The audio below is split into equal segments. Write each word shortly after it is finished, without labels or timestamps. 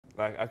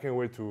like I can't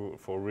wait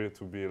for real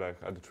to be like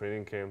at the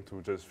training camp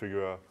to just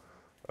figure out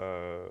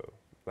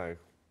like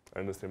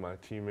understand my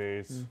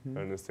teammates,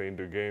 understand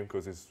the game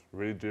because it's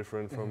really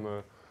different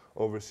from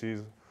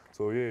overseas.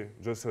 So yeah,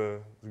 just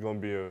it's gonna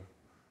be a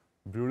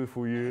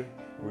beautiful year.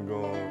 We're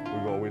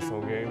gonna win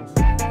some games.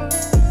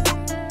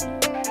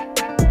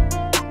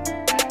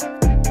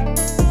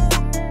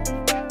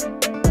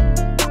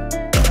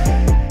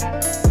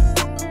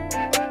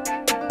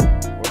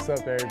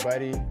 What's up,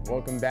 everybody?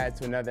 Welcome back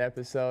to another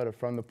episode of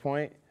From the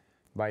Point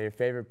by your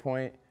favorite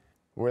point.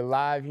 We're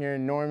live here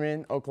in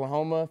Norman,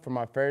 Oklahoma for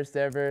my first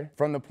ever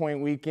From the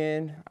Point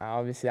weekend.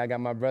 Obviously, I got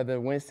my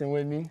brother Winston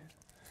with me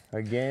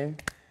again.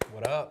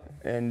 What up?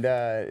 And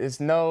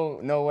it's no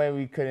way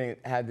we couldn't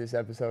have this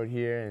episode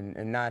here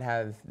and not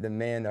have the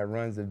man that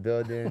runs the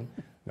building,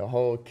 the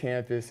whole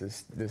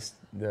campus,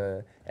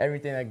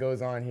 everything that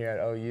goes on here at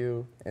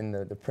OU, and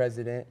the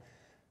president,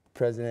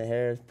 President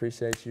Harroz.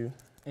 Appreciate you.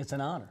 It's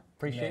an honor.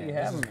 Appreciate you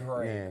having me.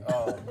 Great. Man.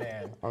 Oh,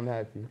 man. I'm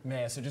happy.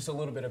 Man, so just a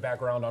little bit of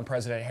background on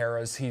President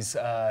Harroz. He's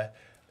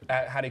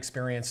had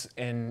experience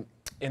in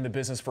the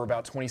business for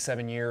about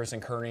 27 years,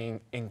 including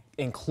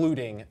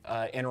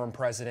interim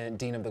president,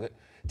 dean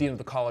of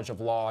the College of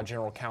Law,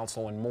 general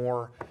counsel, and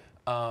more.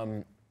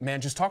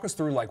 Man, just talk us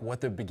through like what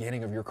the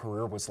beginning of your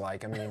career was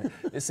like. I mean,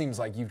 it seems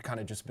like you've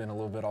kind of just been a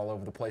little bit all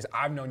over the place.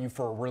 I've known you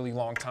for a really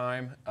long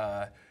time.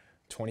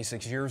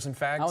 26 years, in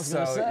fact. I was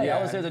going to say, yeah.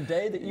 I was there the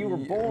day that you were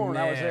born.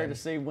 Man, I was there to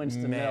see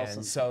Winston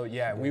Nelson. So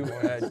yeah, we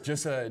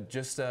just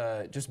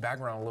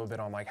background a little bit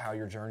on like how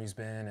your journey's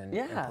been and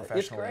professionally.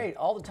 It's great.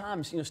 All the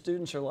time,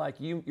 students are like,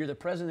 you're the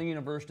president of the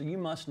university. You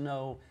must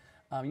know.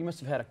 You must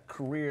have had a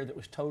career that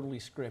was totally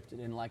scripted,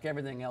 and like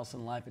everything else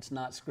in life, it's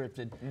not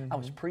scripted. I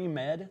was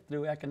pre-med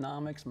through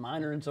economics,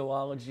 minor in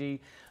zoology.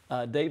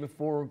 Day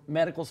before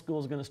medical school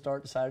was going to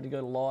start, decided to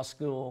go to law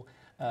school.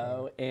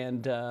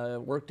 And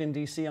worked in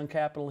D.C. on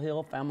Capitol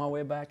Hill, found my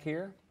way back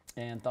here,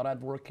 and thought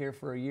I'd work here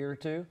for a year or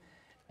two,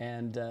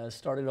 and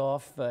started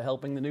off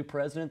helping the new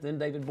president, then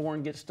David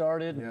Bourne get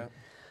started. Yeah.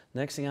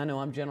 Next thing I know,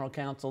 I'm general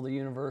counsel of the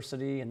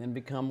university, and then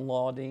become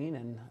law dean,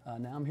 and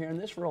now I'm here in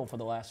this role for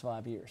the last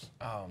 5 years.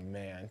 Oh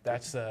man,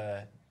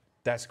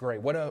 that's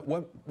great.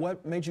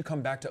 What made you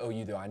come back to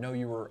OU though? I know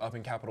you were up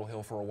in Capitol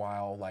Hill for a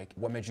while. Like,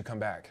 what made you come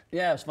back?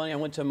 Yeah, it's funny. I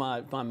went to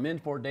my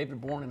mentor, David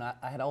Bourne, and I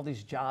had all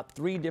these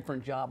 3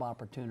 different job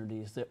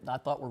opportunities that I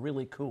thought were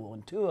really cool.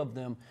 And 2 of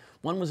them,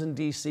 one was in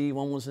D.C.,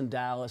 one was in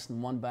Dallas,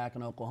 and one back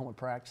in Oklahoma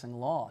practicing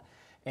law.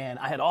 And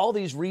I had all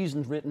these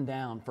reasons written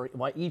down for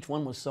why each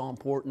one was so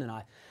important, and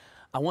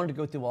I wanted to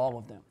go through all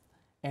of them.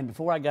 And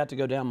before I got to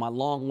go down my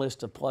long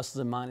list of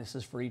pluses and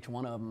minuses for each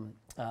one of them,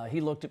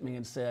 he looked at me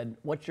and said,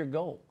 "What's your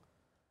goal?"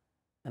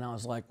 And I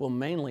was like, well,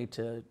 mainly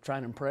to try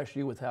and impress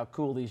you with how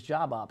cool these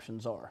job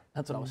options are.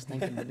 That's what I was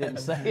thinking, but didn't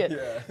say it.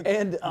 Yeah.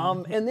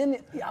 And then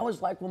I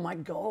was like, well, my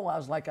goal, I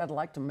was like, I'd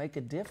like to make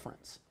a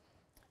difference.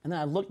 And then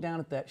I looked down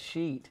at that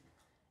sheet,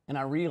 and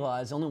I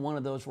realized only one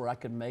of those where I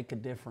could make a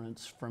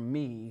difference for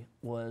me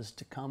was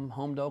to come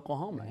home to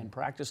Oklahoma and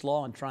practice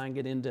law and try and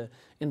get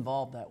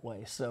involved that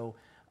way. So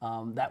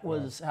that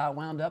was how I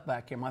wound up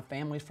back here. My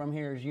family's from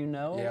here, as you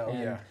know.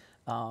 Yeah,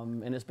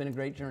 and it's been a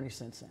great journey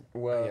since then.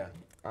 Well,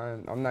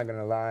 I'm not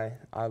gonna lie.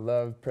 I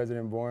love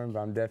President Bourne, but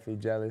I'm definitely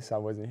jealous I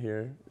wasn't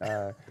here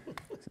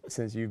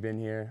since you've been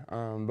here.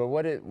 But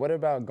what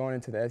about going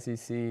into the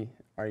SEC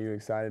are you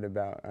excited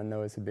about? I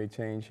know it's a big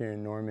change here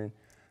in Norman.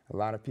 A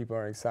lot of people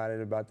are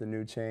excited about the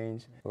new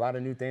change. A lot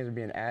of new things are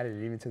being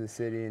added even to the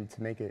city and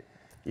to make it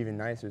even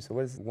nicer. So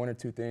what's 1 or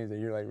 2 things that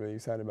you're like really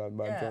excited about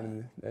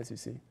joining the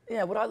SEC?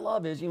 Yeah, what I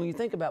love is when you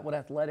think about what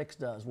athletics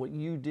does, what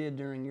you did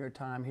during your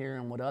time here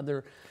and what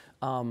other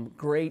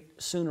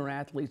great Sooner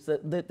athletes,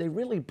 that they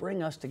really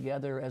bring us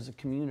together as a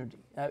community.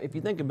 If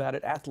you think about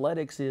it,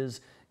 athletics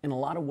is in a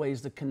lot of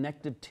ways the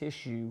connective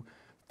tissue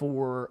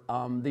for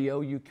the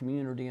OU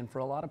community and for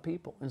a lot of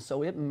people. And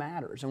so it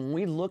matters. And when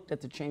we looked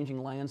at the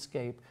changing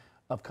landscape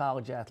of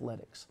college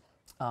athletics,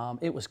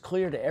 it was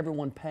clear to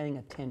everyone paying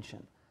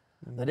attention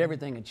that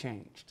everything had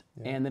changed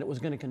and that it was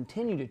going to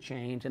continue to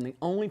change. And the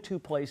only 2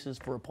 places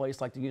for a place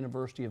like the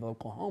University of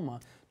Oklahoma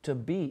to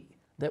be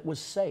that was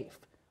safe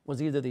was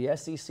either the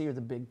SEC or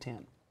the Big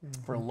Ten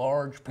for a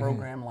large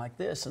program like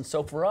this. And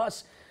so for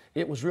us,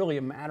 it was really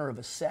a matter of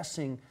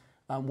assessing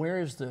where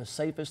is the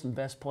safest and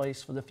best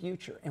place for the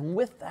future. And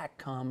with that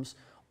comes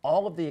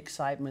all of the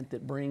excitement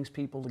that brings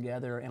people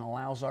together and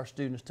allows our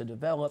students to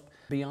develop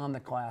beyond the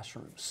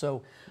classroom.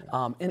 So,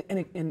 and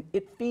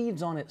it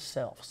feeds on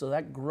itself. So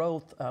that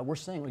growth, we're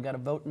seeing, we got a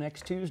vote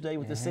next Tuesday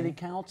with the City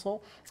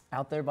Council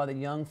out there by the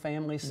Young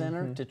Family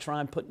Center to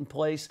try and put in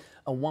place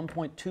a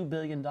 $1.2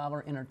 billion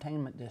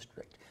entertainment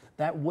district.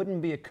 That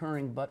wouldn't be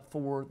occurring but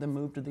for the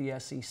move to the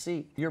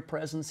SEC. Your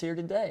presence here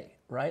today,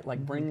 right?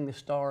 Like bringing the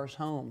stars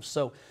home.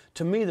 So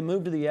to me, the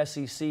move to the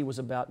SEC was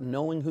about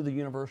knowing who the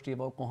University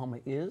of Oklahoma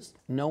is,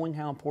 knowing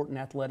how important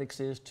athletics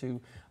is to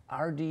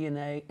our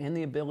DNA and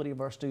the ability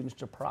of our students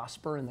to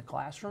prosper in the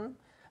classroom.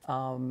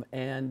 Now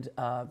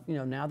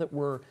that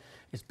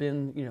it's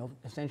been,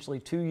 essentially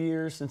 2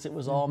 years since it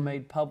was all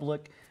made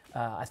public,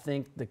 I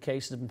think the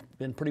case has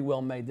been pretty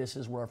well made. This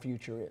is where our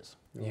future is.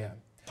 Yeah.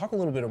 Talk a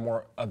little bit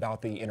more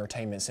about the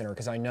entertainment center,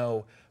 because I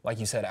know, like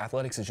you said,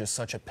 athletics is just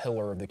such a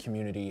pillar of the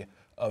community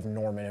of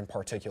Norman in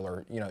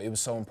particular. You know, it was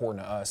so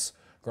important to us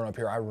growing up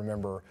here. I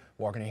remember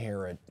walking in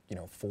here at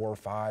 4,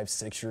 5,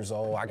 6 years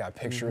old. I got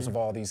pictures of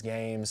all these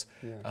games.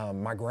 Yeah.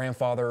 My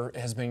grandfather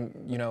has been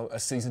a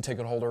season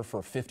ticket holder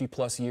for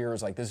 50+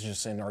 years. Like, this is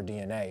just in our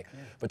DNA. Yeah.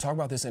 But talk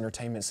about this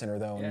entertainment center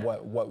though, and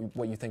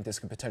what you think this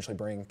could potentially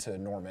bring to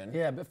Norman.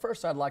 Yeah, but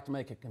first I'd like to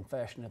make a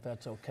confession, if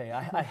that's okay.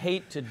 I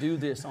hate to do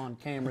this on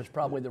camera. It's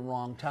probably the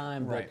wrong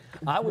time, but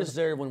I was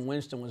there when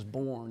Winston was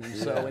born, and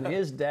so and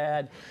his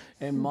dad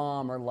and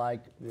mom are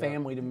like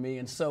family to me,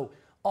 and so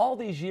all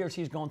these years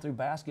he's gone through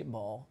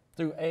basketball,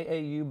 through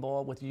AAU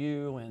ball with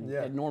you and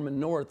at Norman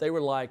North. They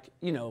were like,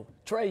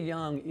 Trae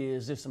Young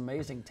is this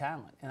amazing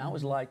talent. And I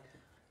was like,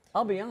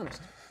 I'll be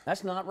honest,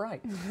 that's not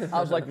right. I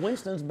was like,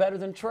 Winston's better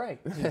than Trae.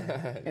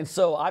 And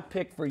so I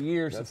picked for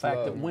years the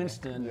fact that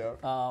Winston,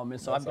 and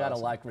so I've got to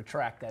like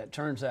retract that. It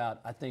turns out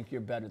I think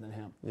you're better than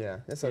him. Yeah,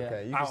 it's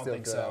okay. You can still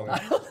think so. I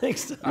don't think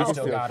so. I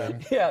still got him.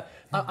 Yeah,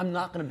 I'm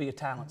not going to be a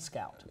talent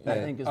scout, I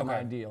think is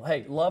my deal.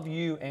 Hey, love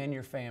you and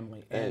your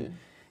family. And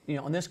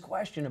on this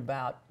question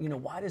about,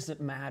 why does it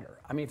matter?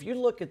 I mean, if you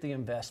look at the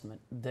investment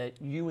that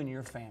you and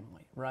your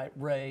family, right?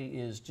 Ray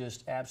is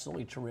just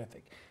absolutely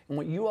terrific. And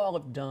what you all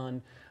have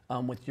done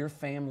with your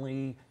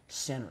family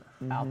center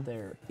out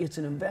there, it's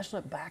an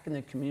investment back in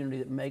the community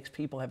that makes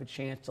people have a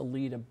chance to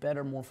lead a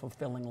better, more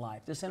fulfilling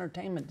life. This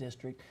entertainment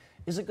district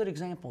is a good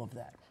example of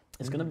that.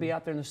 It's going to be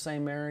out there in the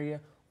same area,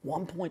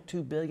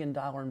 $1.2 billion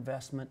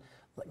investment.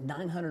 Like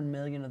 $900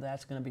 million of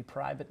that's going to be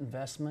private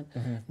investment,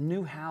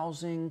 new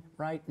housing,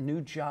 right? New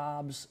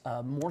jobs,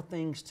 more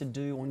things to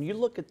do. When you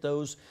look at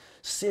those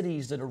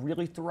cities that are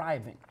really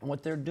thriving and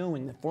what they're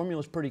doing, the formula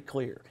is pretty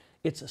clear.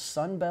 It's a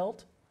Sun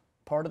Belt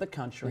part of the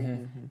country.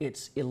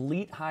 It's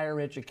elite higher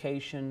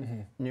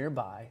education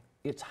nearby.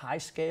 It's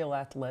high-scale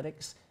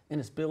athletics, and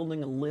it's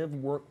building a live,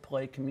 work,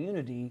 play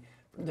community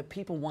that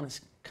people want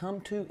to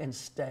come to and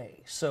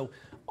stay. So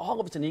all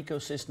of it's an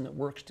ecosystem that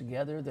works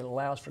together that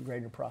allows for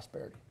greater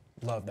prosperity.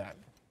 Love that.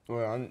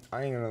 Well,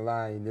 I ain't gonna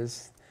lie.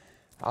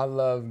 I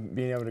love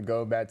being able to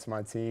go back to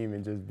my team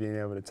and just being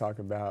able to talk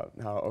about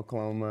how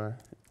Oklahoma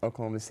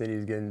City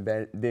is getting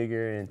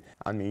bigger. And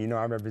I mean,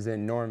 I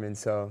represent Norman,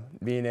 so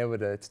being able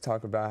to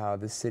talk about how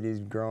this city is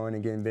growing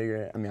and getting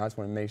bigger. I mean, I just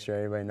want to make sure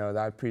everybody knows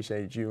I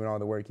appreciate you and all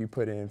the work you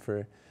put in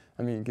for,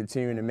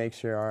 continuing to make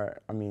sure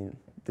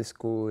this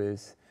school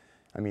is,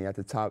 at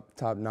the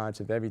top notch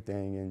of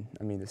everything.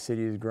 And the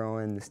city is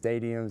growing, the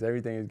stadiums,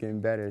 everything is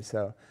getting better.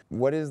 So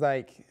what is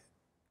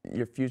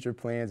your future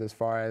plans as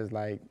far as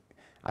I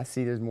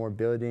see there's more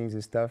buildings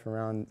and stuff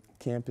around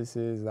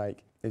campuses.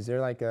 Is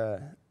there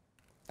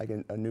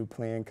a new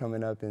plan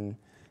coming up in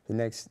the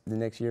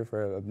next year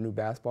for a new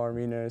basketball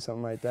arena or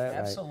something like that?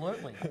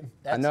 Absolutely.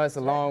 I know it's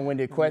a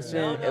long-winded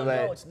question, no,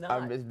 but it's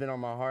not. It's been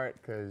on my heart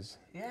because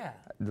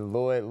the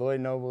Lloyd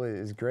Noble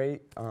is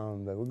great,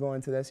 but we're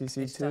going to the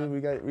SEC too.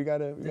 We got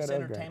to This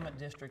entertainment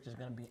district is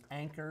going to be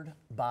anchored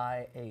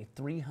by a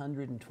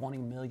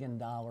 $320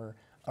 million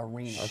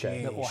arena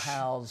that will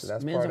house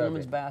men's and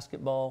women's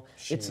basketball.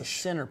 It's a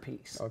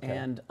centerpiece,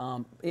 and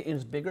it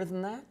is bigger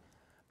than that,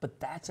 but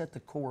that's at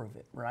the core of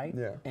it, right?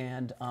 Yeah.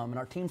 And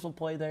our teams will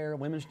play there,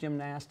 women's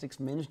gymnastics,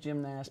 men's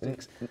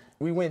gymnastics.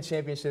 We win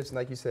championships,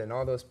 like you said, in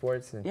all those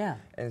sports.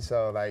 And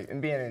so,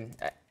 and being in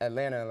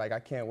Atlanta, I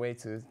can't wait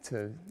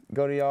to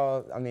go to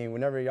y'all.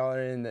 Whenever y'all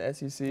are in the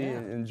SEC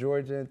and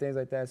Georgia and things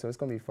like that, so it's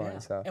going to be fun.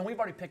 So. And we've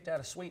already picked out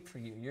a suite for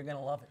you. You're going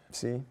to love it.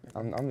 See,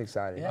 I'm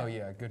excited. Yeah. Oh,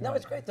 yeah, good. No,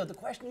 it's great, though. The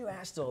question you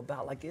asked, though,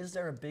 about, is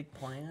there a big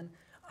plan?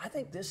 I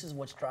think this is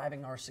what's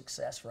driving our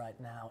success right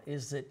now,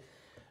 is that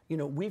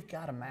we've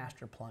got a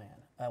master plan.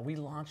 We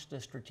launched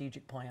a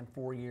strategic plan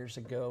 4 years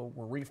ago.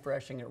 We're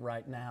refreshing it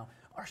right now.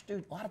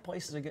 A lot of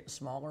places are getting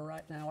smaller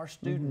right now.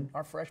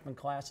 Our freshman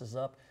class is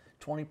up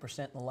 20%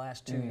 in the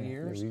last 2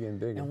 years. Yeah, getting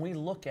bigger. And we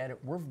look at it,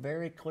 we're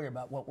very clear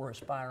about what we're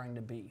aspiring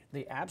to be.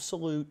 The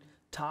absolute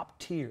top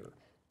tier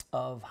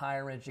of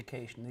higher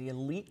education, the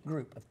elite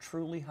group of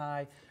truly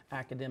high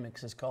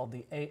academics is called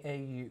the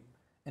AAU.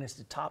 And it's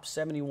the top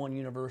 71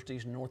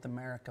 universities in North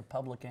America,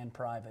 public and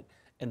private.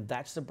 And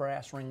that's the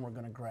brass ring we're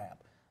going to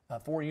grab.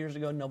 4 years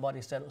ago,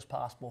 nobody said it was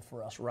possible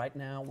for us. Right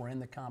now, we're in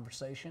the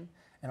conversation,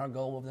 and our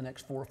goal over the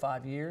next 4 or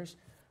 5 years,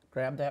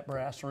 grab that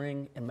brass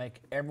ring and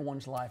make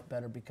everyone's life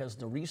better because of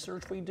the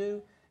research we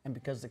do and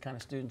because of the kind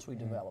of students we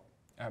develop.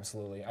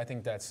 Absolutely. I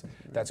think that's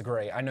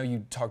great. I know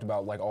you talked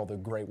about all the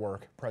great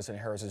work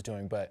President Harroz is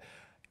doing, but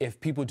if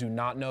people do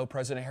not know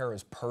President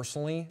Harroz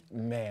personally,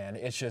 man,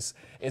 it's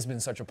been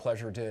such a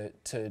pleasure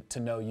to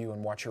know you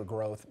and watch your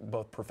growth,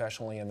 both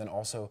professionally and then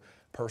also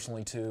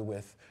personally too,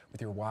 with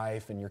your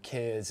wife and your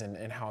kids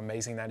and how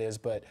amazing that is.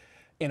 But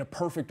in a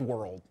perfect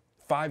world,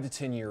 5 to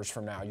 10 years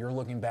from now, you're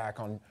looking back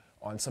on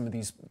some of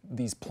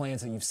these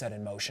plans that you've set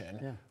in motion.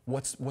 Yeah.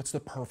 What's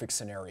the perfect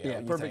scenario? Yeah,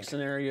 perfect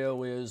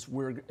scenario is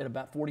we're at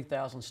about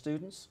 40,000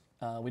 students.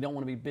 We don't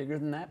want to be bigger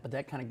than that, but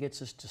that kind of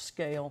gets us to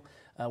scale.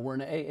 We're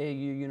an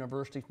AAU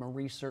university from a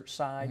research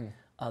side.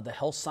 The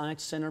Health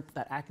Science Center,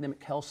 that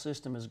academic health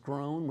system has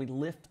grown. We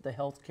lift the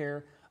health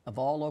care of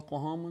all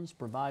Oklahomans,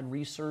 provide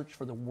research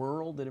for the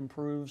world that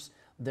improves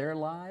their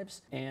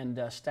lives,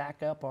 and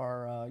stack up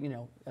our,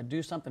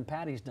 do something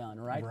Patty's done,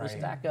 right? Let's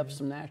stack up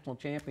some national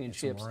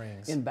championships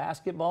in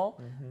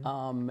basketball,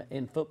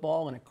 in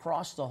football, and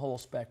across the whole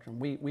spectrum.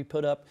 We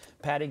put up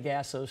Patty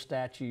Gasso's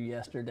statue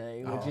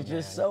yesterday, which is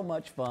just so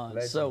much fun.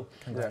 Legend. So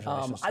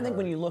Congratulations I think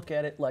when you look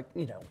at it, like,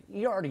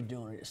 you're already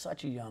doing it at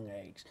such a young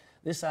age.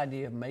 This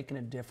idea of making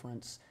a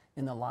difference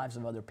in the lives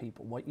of other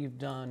people, what you've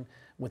done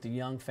with the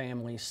Young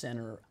Family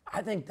Center,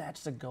 I think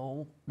that's the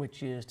goal,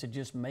 which is to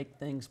just make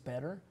things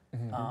better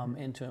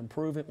and to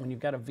improve it. When you've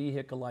got a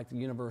vehicle like the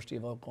University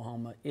of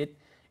Oklahoma, it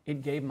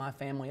gave my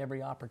family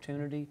every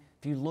opportunity.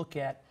 If you look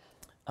at,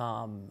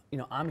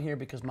 I'm here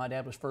because my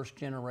dad was first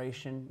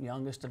generation,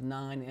 youngest of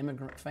 9,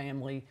 immigrant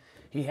family.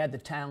 He had the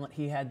talent,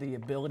 he had the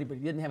ability, but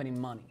he didn't have any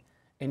money.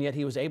 And yet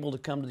he was able to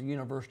come to the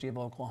University of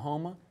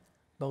Oklahoma,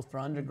 both for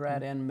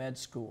undergrad and med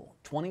school.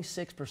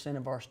 26%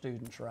 of our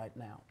students right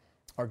now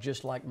are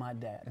just like my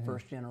dad,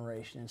 first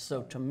generation. And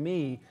so to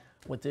me,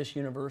 what this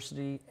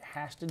university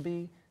has to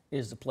be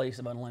is the place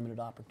of unlimited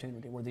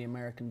opportunity where the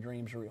American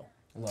dream's real.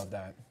 I love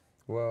that.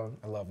 Well,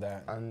 I love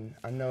that.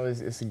 I know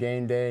it's a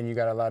game day and you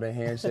got a lot of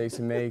handshakes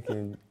to make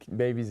and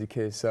babies to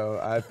kiss. So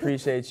I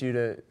appreciate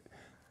you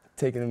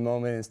taking a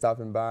moment and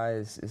stopping by.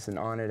 It's an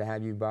honor to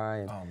have you by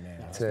and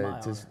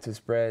to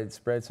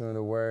spread some of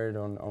the word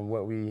on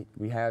what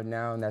we have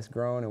now and that's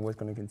grown and what's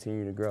going to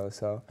continue to grow.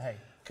 So hey,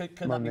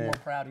 could not be more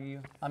proud of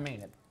you. I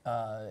mean it.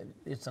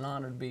 It's an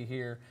honor to be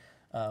here.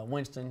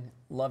 Winston,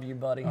 love you,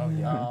 buddy. Oh,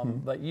 yeah.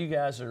 But you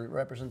guys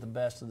represent the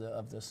best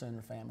of the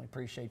Sooner family.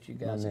 Appreciate you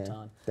guys a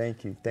ton.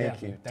 Thank you.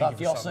 Thank you. Talk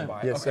to y'all soon.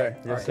 Yes, sir.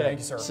 Yes, sir. Thank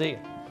you, sir. See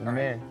you.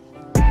 Man.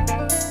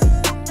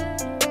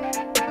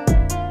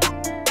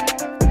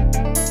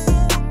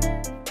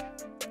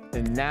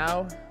 And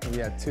now we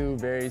have 2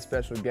 very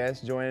special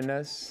guests joining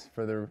us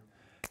for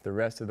the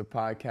rest of the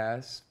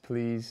podcast.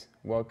 Please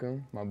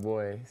welcome my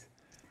boys,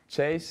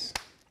 Chase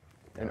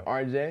and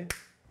RJ.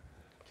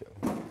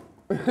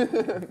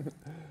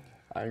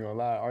 I ain't gonna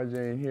lie,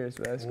 RJ ain't here,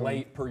 so that's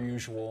late per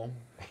usual.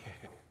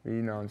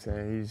 You know what I'm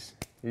saying?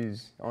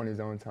 He's on his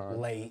own time.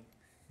 Late.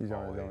 He's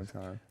on his own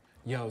time.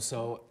 Yo,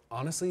 so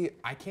honestly,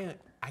 I can't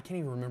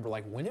even remember,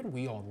 like, when did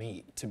we all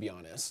meet, to be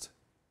honest?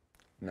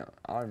 No,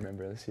 I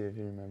remember. Let's see if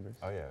he remembers.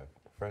 Oh yeah,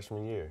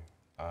 freshman year,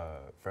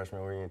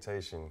 freshman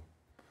orientation.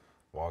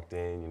 Walked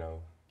in,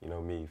 you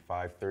know me,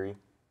 5'3",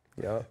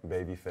 Yep.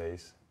 baby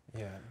face.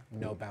 Yeah,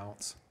 no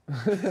bounce.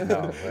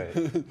 No,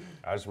 but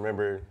I just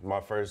remember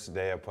my first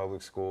day at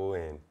public school,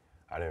 and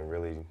I didn't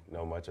really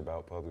know much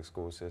about public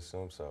school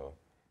system. So,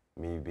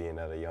 me being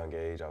at a young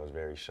age, I was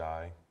very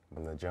shy.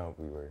 From the jump,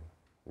 we were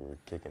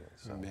kicking it.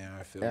 So. Man,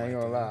 I feel I ain't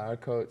like gonna lie,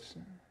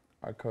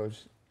 our coach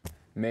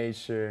made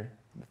sure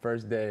the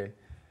first day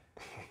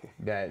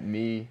that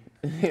me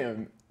and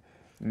him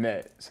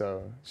met.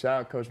 So shout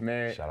out Coach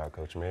Merritt. Shout out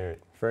Coach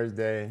Merritt. First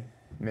day,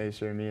 made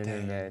sure me and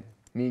him met.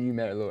 Me and you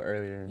met a little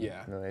earlier.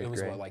 Yeah, it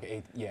was grade. what, like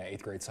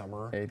eighth grade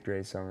summer. 8th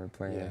grade summer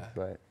playing, Yeah.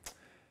 but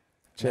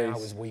Man, I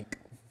Chase. was weak.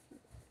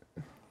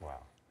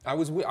 Wow. I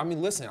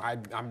mean, listen,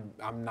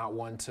 I'm not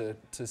one to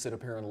sit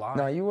up here and lie.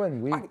 No, you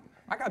wasn't weak.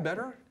 I got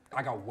better.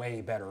 I got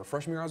way better.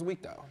 Freshman year, I was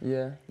weak though.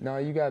 Yeah, no,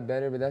 you got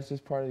better, but that's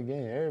just part of the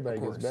game. Everybody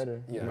Of gets course.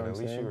 better. Yeah. You know But what at I'm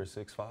least you saying? were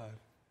 6'5",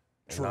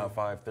 and True. not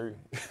 5'3".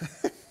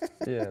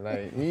 Yeah,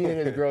 like he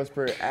hit his growth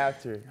spurt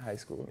after high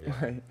school.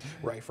 Like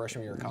Right,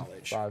 freshman year of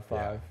college. 5'5".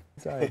 Yeah.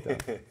 It's all right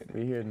though.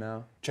 We here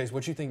now. Chase,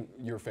 what do you think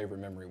your favorite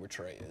memory with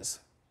Trae is?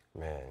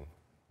 Man,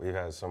 we've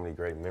had so many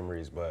great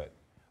memories, but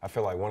I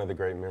feel like one of the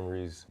great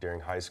memories during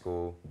high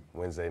school,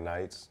 Wednesday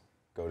nights,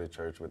 go to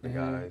church with the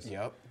guys.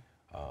 Yep.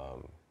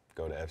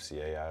 Go to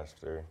FCA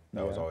after.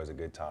 That was always a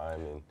good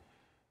time, and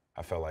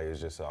I felt like it was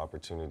just an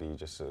opportunity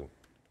just to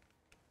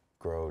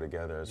grow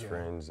together as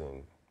friends,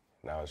 and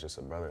now it's just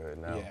a brotherhood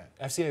now. Yeah,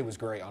 FCA was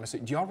great,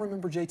 honestly. Do y'all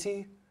remember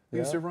JT? Who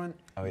used to run?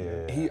 Oh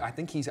yeah. I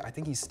think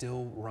he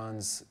still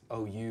runs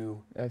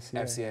OU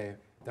FCA.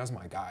 That was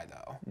my guy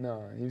though.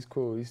 No, he's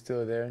cool. He's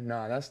still there.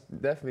 Nah, that's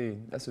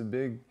a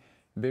big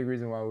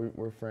reason why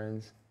we're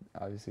friends.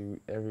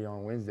 Obviously,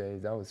 on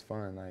Wednesdays, that was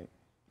fun. Like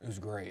It was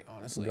great,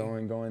 honestly.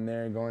 going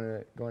there, going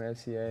to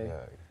FCA, Yeah.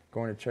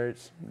 going to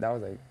church. That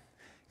was like,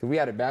 cause we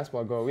had a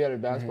basketball goal. We had a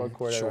basketball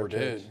court at our Sure church.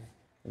 did.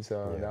 And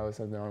so that was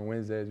something on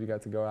Wednesdays. We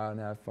got to go out and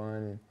have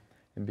fun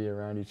and be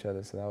around each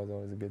other. So that was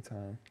always a good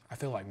time. I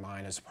feel like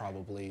mine is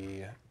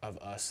probably, of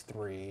us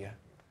three,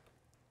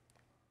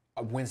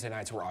 Wednesday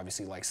nights were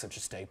obviously like such a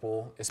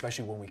staple,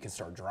 especially when we could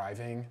start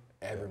driving.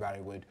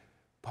 Everybody would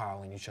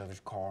pile in each other's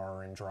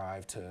car and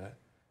drive to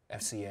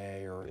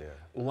FCA, or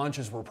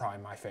lunches were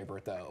probably my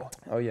favorite though.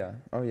 Oh yeah,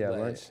 Like,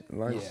 lunch.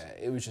 Yeah,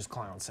 it was just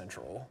clown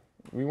central.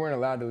 We weren't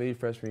allowed to leave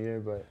freshman year,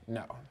 but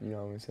No, you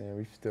know what I'm saying.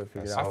 We still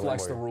figured That's I out.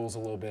 flexed the rules a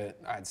little bit,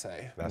 I'd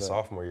say. That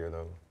sophomore year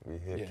though, we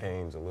hit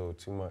Canes a little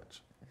too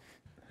much.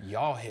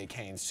 Y'all hit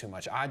Canes too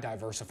much. I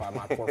diversified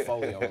my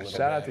portfolio a little bit.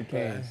 Shout out to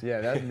Canes.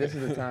 Yeah, this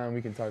is the time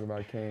we can talk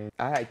about Canes.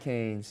 I had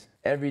Canes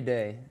every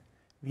day.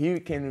 He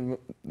came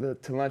to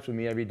lunch with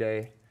me every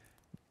day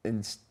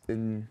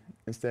instead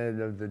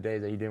of the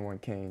days that he didn't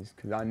want Canes,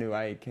 because I knew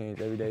I ate Canes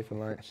every day for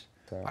lunch.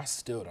 So. I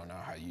still don't know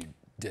how you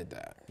did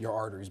that. Your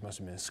arteries must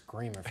have been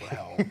screaming for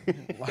help.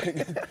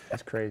 Like,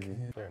 that's crazy.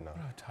 Fair enough.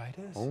 how tight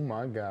is? Oh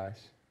my gosh.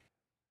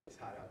 It's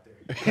hot out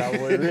there.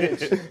 Cowboy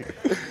Rich.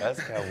 That's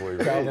Cowboy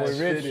Rich. Cowboy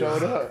Rich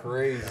showed up.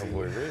 Crazy.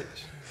 Cowboy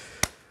Rich.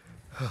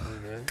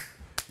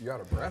 You got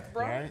a breath,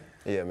 bro? Right?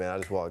 Yeah, man, I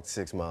just walked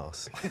 6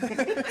 miles.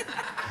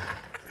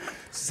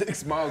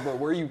 6 miles, bro.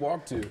 Where you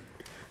walk to?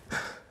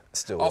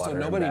 Still Also, water and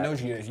nobody back.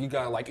 knows you. You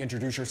gotta like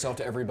introduce yourself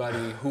to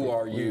everybody. Who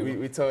are you?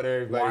 We told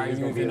everybody. Why are he was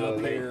you gonna be a even little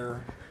up late.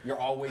 here? You're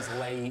always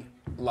late.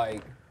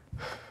 Like,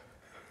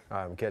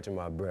 I'm catching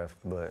my breath,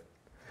 but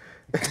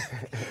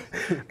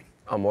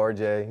I'm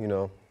RJ, you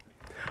know.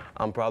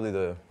 I'm probably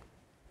the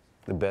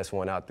best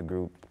one out the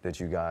group that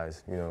you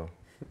guys, you know.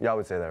 Y'all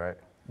would say that, right?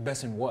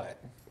 best in what?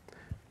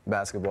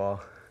 Basketball,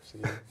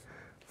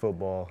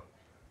 football,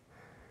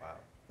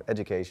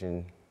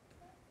 education.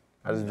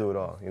 I just do it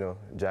all, you know,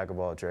 jack of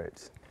all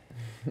trades.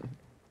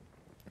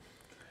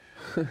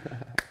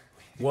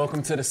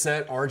 Welcome to the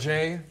set,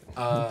 RJ.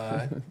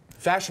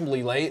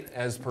 Fashionably late,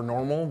 as per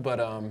normal, but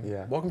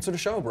Yeah. welcome to the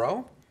show,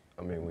 bro.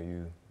 I mean, when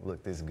you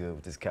look this good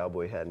with this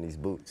cowboy hat and these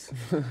boots,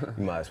 you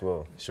might as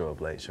well show up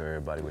late, show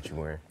everybody what you're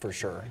wearing. For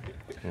sure.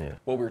 Yeah.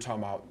 What we were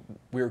talking about,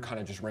 we were kind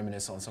of just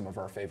reminiscing on some of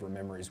our favorite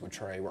memories with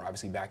Trae. We're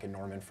obviously back in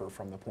Norman for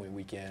From the Point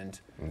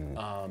weekend.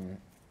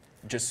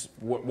 Just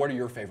what are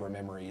your favorite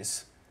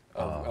memories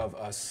of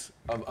us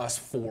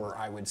four,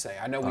 I would say?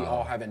 I know we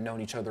all haven't known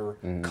each other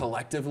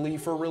collectively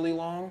for really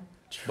long,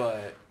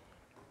 but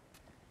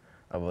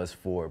Of us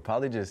four,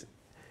 probably just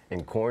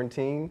in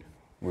quarantine,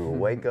 we would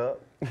wake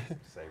up,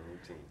 same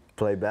routine,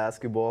 play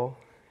basketball.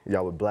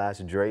 Y'all would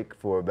blast Drake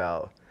for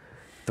about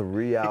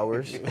 3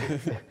 hours,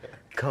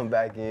 come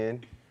back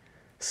in,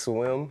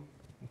 swim,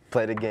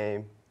 play the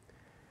game,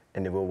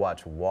 and then we'll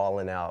watch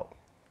Wallin' Out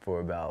for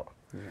about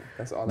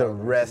That's all the I was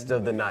rest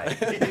of the night.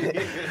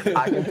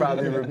 I can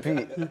probably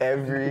repeat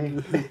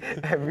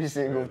every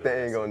single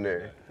thing on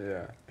there.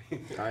 Yeah.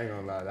 I ain't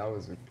gonna lie. That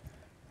was a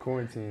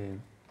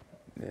quarantine.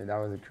 Yeah, that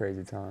was a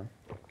crazy time.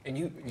 and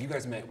you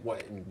guys met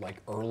what in like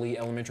early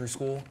elementary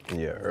school?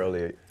 Yeah,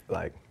 early,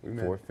 like We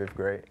met- 4th, 5th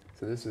grade.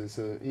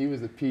 So he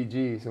was a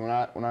PG. So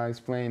when I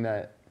explained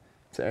that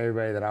to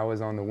everybody that I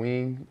was on the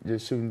wing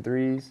just shooting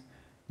threes,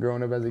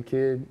 growing up as a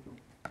kid,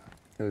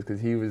 it was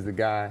because he was the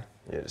guy.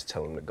 Yeah, just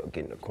tell him to go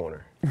get in the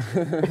corner.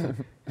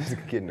 Just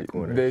get in the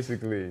corner.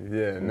 Basically,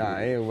 yeah. Nah,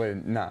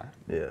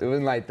 Yeah. It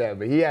wasn't like that.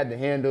 But he had the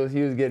handles.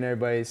 He was getting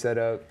everybody set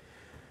up.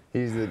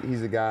 He's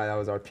the guy that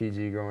was our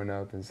PG growing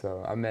up, and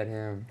so I met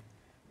him,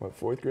 what,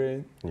 4th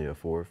grade? Yeah,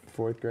 4th.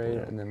 4th grade,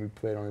 Yeah. and then we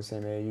played on the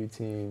same AAU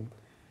team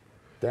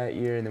that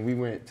year, and then we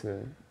went to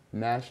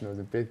nationals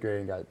in 5th grade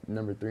and got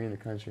number 3 in the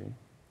country.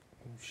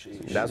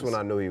 That's when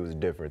I knew he was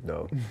different,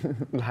 though.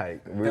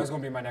 Like, That was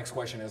gonna be my next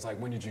question. Is like,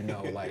 when did you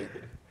know? Like,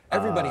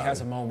 everybody has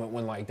a moment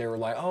when like they were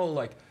like, oh,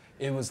 like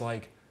it was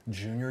like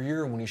junior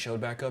year when he showed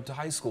back up to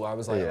high school. I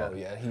was like, Yeah. oh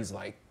yeah, he's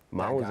like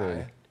mine was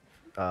that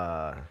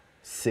guy. in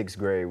 6th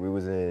grade.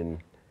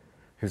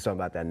 He was talking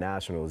about that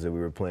nationals that we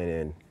were playing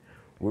in.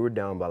 We were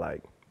down by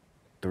like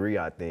 3,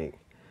 I think.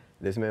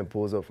 This man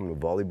pulls up from the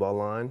volleyball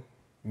line,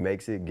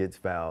 makes it, gets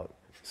fouled,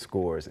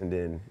 scores, and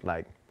then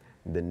like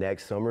the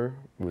next summer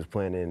we was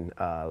playing in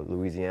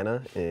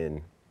Louisiana,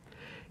 and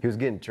he was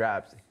getting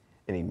trapped,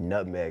 and he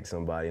nutmegged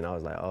somebody, and I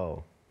was like,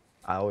 oh.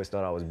 I always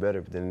thought I was better,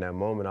 but then in that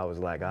moment I was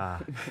like,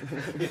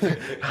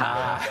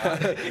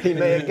 he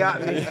may have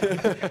got me.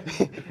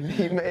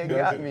 He may have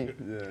got me.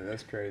 Yeah,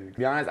 that's crazy. To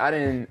be honest, I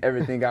didn't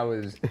ever think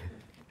I'm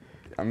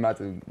about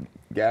to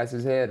gas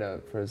his head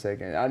up for a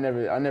second. I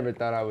never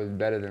thought I was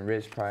better than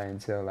Rich probably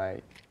until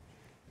like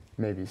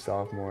maybe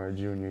sophomore or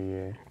junior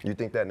year. You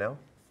think that now?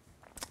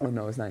 Oh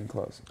no, it's not even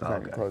close. It's not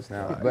even Okay. close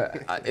now.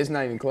 But it's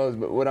not even close.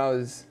 But what I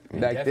was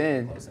back Definitely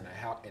then, close in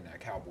that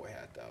cowboy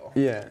hat though.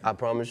 yeah. I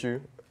promise you,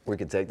 we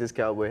could take this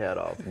cowboy hat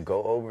off,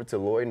 go over to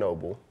Lloyd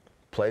Noble,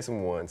 play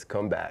some ones,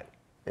 come back,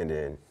 and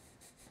then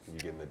you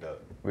get in the dub.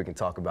 We can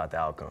talk about the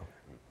outcome.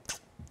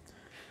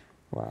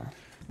 Wow.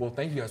 Well,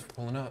 thank you guys for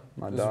pulling up.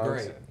 My This dogs.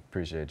 was great.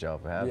 Appreciate y'all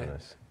for having Yeah.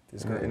 us.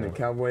 This is In great. the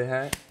cowboy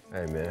hat.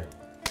 Hey, man.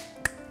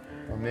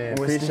 Oh man,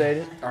 Winston. appreciate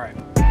it. All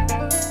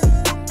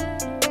right.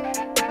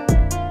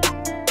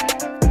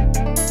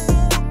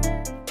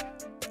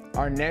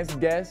 Our next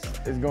guest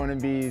is going to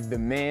be the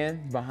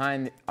man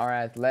behind our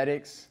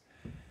athletics.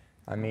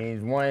 I mean,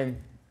 he's won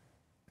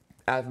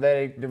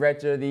athletic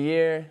director of the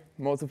year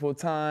multiple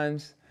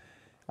times.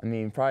 I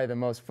mean, probably the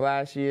most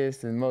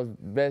flashiest and most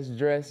best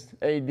dressed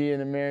AD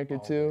in America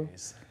too.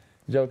 Always.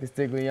 Joe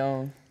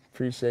Castiglione,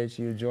 appreciate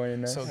you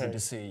joining us. So good to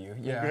see you.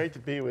 Yeah. Great to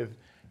be with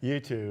you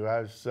two.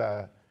 I was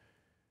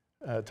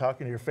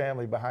talking to your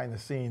family behind the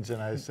scenes,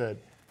 and I said,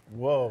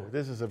 whoa,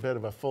 this is a bit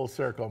of a full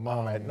circle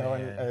moment.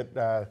 Knowing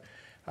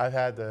I've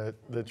had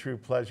the true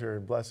pleasure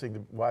and blessing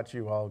to watch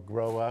you all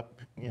grow up,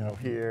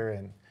 here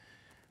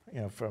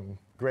and, from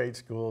grade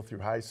school through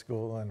high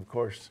school. And of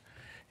course,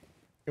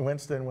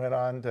 Winston went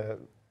on to,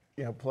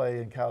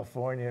 play in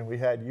California, and we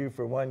had you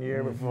for 1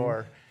 year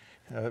before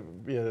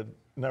be a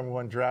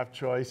 #1 draft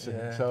choice.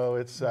 And so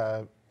it's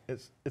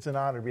an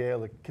honor to be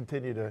able to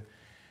continue to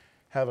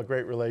have a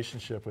great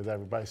relationship with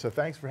everybody. So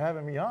thanks for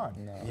having me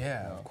on.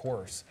 Of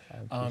course.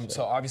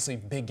 So obviously,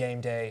 big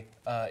game day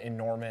in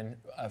Norman.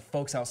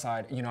 Folks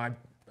outside, I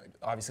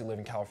obviously live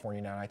in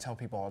California now, and I tell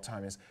people all the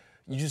time is,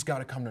 you just got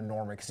to come to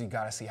Norman because you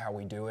got to see how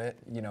we do it.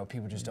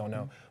 People just don't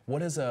know. What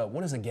does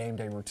a game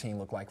day routine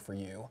look like for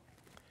you?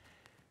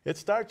 It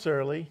starts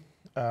early.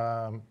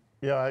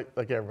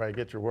 Like everybody,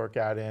 get your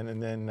workout in,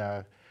 and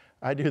then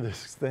I do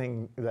this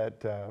thing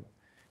that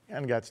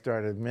and got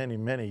started many,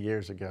 many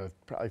years ago,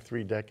 probably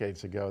 3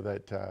 decades ago,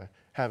 that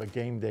have a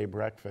game day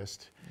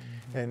breakfast.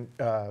 And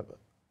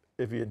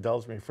if you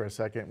indulge me for a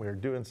second, we're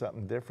doing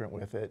something different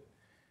with it,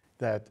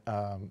 that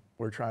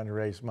we're trying to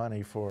raise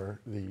money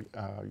for the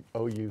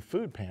OU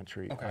food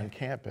pantry on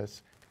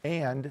campus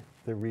and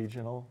the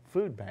regional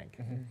food bank.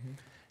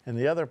 And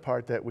the other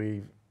part that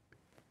we've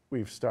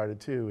started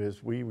too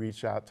is we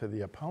reach out to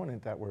the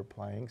opponent that we're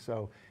playing.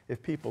 So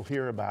if people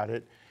hear about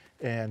it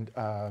and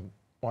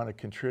want to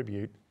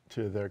contribute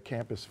to their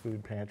campus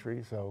food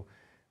pantry, so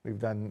we've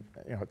done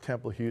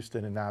Temple,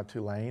 Houston, and now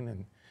Tulane,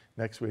 and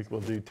next week we'll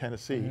do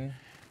Tennessee.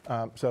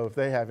 So if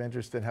they have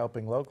interest in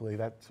helping locally,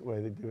 that's the way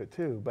they do it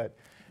too. But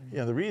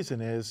the reason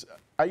is,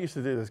 I used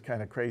to do this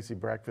kind of crazy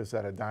breakfast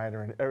at a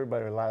diner, and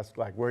everybody would ask,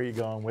 like, where are you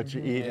going, what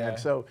you eating? And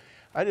so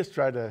I just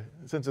tried to,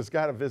 since it's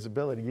got a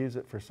visibility, use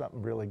it for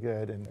something really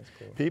good. And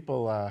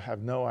people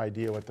have no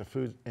idea what the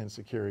food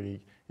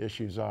insecurity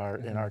issues are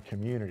in our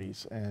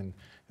communities. And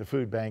the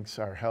food banks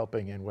are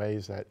helping in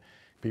ways that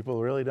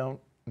people really don't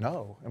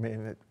know. I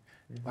mean,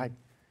 like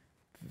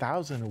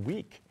 1,000 a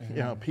week,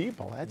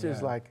 people. That's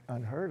just like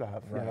unheard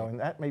of, and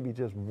that may be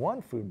just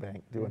one food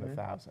bank doing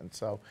 1,000.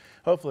 So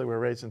hopefully we're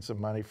raising some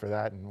money for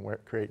that and we're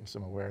creating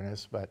some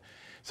awareness. But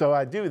so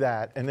I do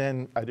that, and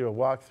then I do a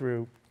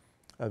walkthrough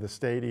of the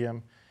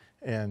stadium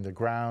and the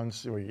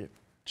grounds where you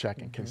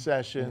checking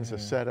concessions, the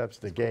setups,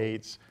 the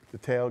gates, the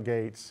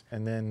tailgates,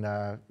 and then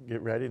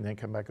get ready and then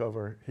come back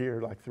over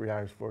here like 3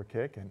 hours before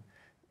kick and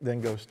then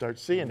go start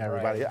seeing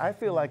everybody. I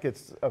feel like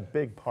it's a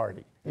big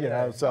party,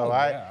 so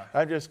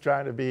I'm just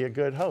trying to be a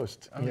good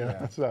host,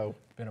 so.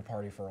 Been a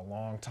party for a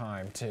long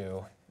time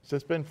too. It's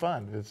just been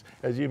fun. It's,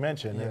 as you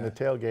mentioned, and the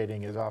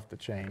tailgating is off the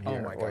chain here.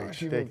 Oh my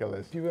gosh.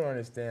 Ridiculous. People don't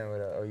understand what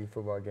an OU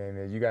football game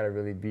is. You got to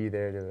really be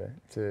there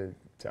to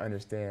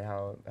understand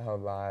how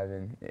live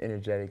and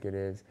energetic it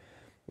is.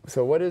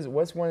 So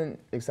what's one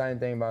exciting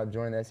thing about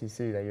joining the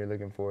SEC that you're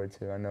looking forward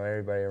to? I know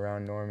everybody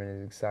around Norman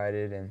is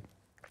excited, and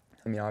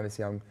I mean,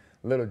 obviously I'm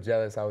a little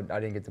jealous I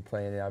didn't get to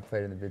play in it. I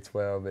played in the Big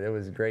 12, but it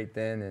was great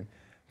then.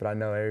 But I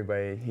know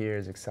everybody here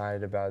is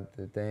excited about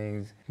the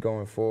things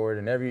going forward,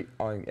 and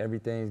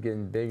everything's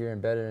getting bigger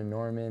and better in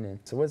Norman. And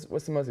so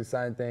what's the most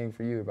exciting thing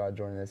for you about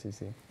joining the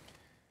SEC?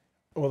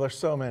 Well, there's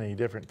so many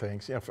different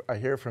things. I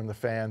hear from the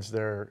fans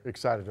they're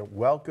excited to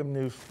welcome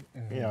new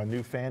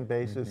fan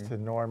bases to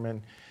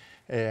Norman,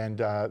 and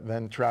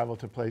then travel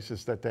to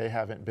places that they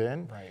haven't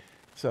been. Right.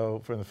 So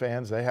for the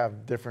fans, they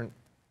have different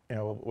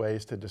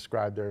ways to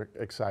describe their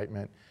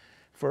excitement.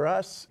 For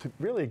us, it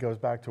really goes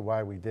back to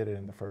why we did it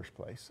in the first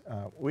place.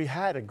 We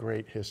had a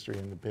great history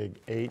in the Big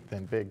 8,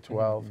 then Big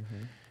 12.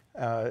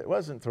 It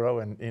wasn't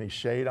throwing any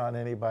shade on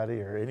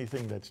anybody or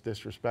anything that's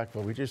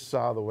disrespectful. We just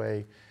saw the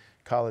way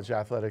college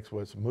athletics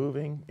was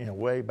moving,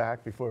 way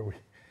back before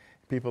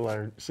people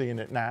are seeing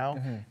it now,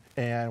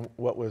 and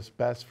what was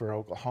best for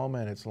Oklahoma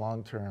and its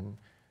long-term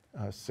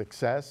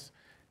success.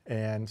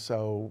 And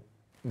so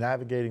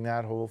navigating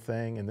that whole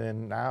thing, and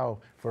then now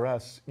for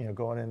us,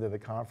 going into the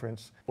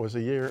conference was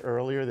a year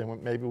earlier than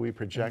what maybe we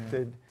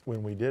projected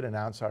when we did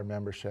announce our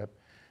membership.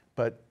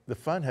 But the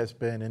fun has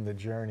been in the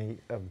journey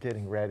of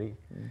getting ready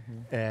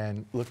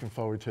and looking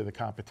forward to the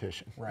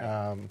competition.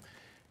 Right.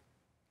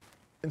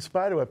 In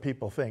spite of what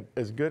people think,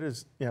 as good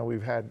as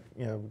we've had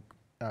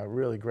a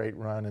really great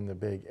run in the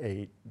Big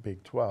 8,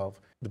 Big 12,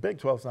 the Big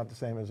 12 is not the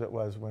same as it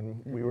was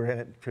when we were in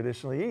it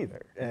traditionally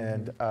either.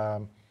 And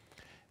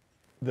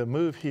the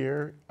move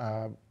here,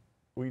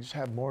 we just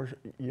have more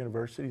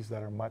universities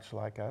that are much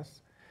like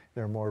us.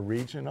 They're more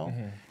regional.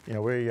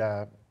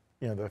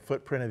 The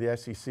footprint of the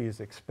SEC is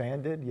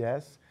expanded,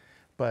 yes,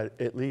 but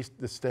at least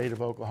the state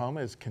of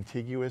Oklahoma is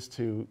contiguous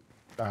to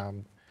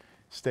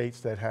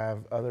states that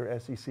have other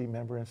SEC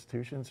member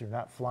institutions. You're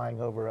not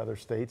flying over other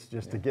states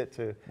just to get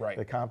to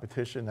the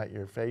competition that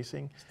you're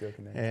facing. Still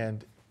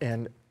connected.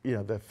 And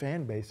the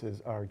fan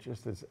bases are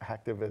just as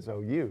active as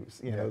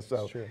OU's.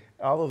 So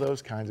all of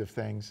those kinds of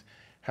things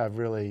have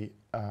really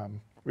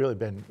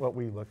been what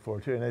we look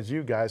forward to. And as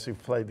you guys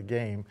who've played the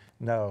game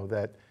know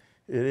that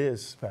it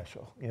is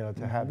special,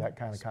 to have that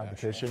kind of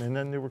competition, and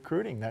then the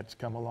recruiting that's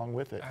come along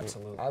with it.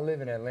 Absolutely. I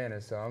live in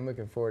Atlanta, so I'm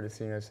looking forward to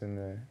seeing us in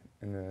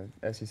the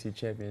SEC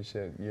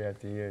championship year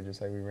after year,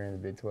 just like we ran the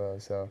Big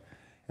 12. So,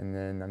 And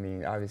then, I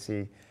mean,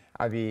 obviously,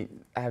 I be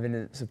having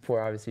to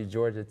support, obviously,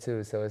 Georgia,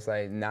 too. So it's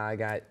like, now I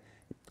got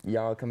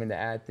y'all coming to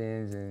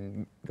Athens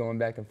and going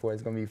back and forth.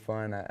 It's going to be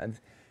fun.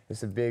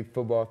 It's a big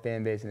football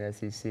fan base in the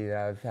SEC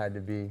that I've had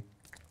to be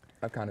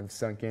kind of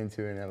sunk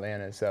into in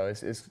Atlanta. So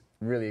it's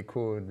really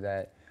cool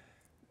that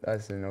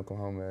us in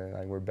Oklahoma,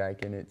 like, we're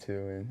back in it too,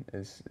 and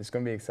it's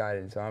going to be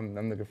exciting. So I'm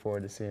looking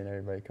forward to seeing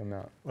everybody come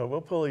out. Well,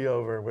 we'll pull you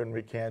over when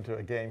we can to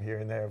a game here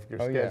and there if your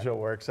schedule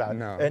works out.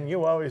 No. And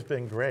you've always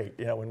been great.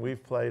 You know, when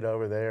we've played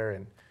over there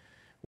and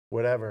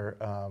whatever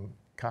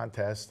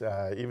contest,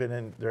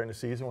 even during the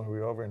season when we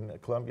were over in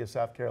Columbia,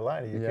 South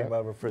Carolina, you came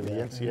over for the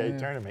NCAA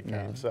tournament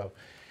game. So,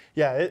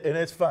 yeah, and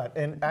it's fun.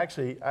 And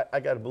actually, I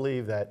got to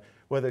believe that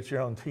whether it's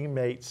your own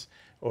teammates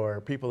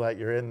or people that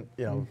you're in,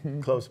 you know,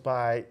 close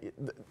by,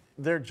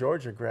 they're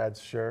Georgia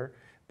grads, sure,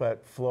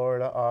 but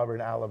Florida,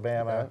 Auburn,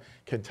 Alabama,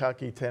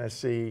 Kentucky,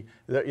 Tennessee,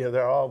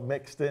 they're all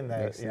mixed in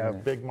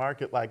that, big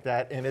market like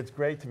that. And it's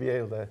great to be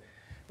able to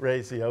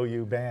raise the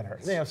OU banner.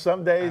 You know,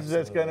 some days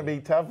it's going to be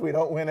tough. We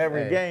don't win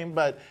every game,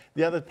 but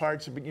the other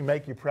parts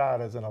make you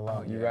proud as an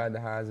alum. You ride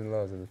the highs and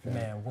lows of the film.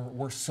 Man,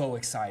 we're so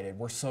excited.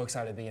 We're so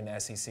excited to be in the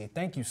SEC.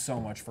 Thank you so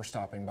much for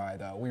stopping by,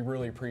 though. We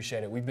really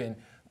appreciate it.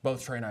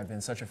 Both Trae and I have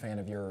been such a fan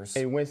of yours.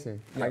 Hey, Winston,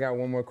 I got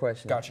one more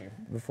question. Got you.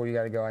 Before you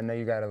got to go, I know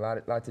you got a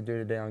lot to do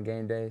today on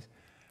game days.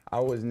 I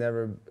was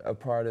never a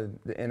part of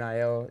the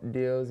NIL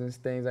deals and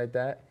things like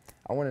that.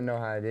 I want to know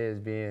how it is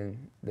being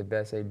the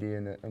best AD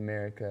in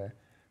America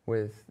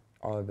with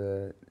all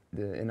the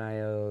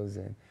NILs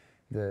and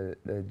the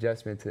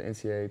adjustment to the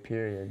NCAA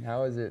period.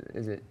 How is it?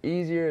 Is it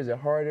easier? Is it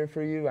harder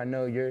for you? I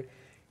know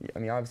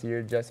obviously you're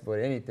adjustable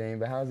to anything,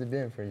 but how's it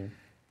been for you?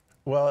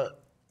 Well,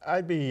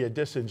 I'd be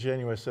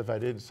disingenuous if I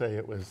didn't say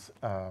it was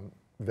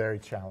very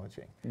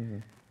challenging,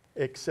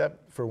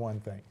 except for one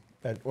thing.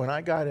 That when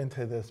I got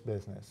into this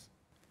business,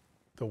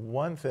 the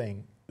one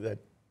thing that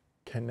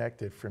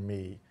connected for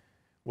me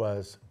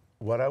was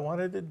what I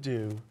wanted to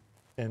do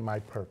and my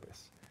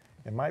purpose.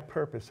 And my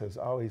purpose has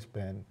always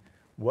been,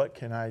 what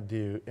can I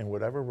do in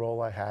whatever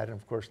role I had? And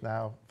of course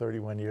now,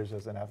 31 years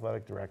as an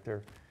athletic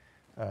director,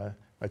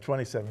 my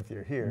 27th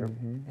year here.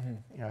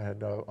 I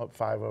had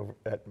 5 over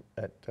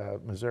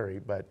at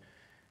Missouri, but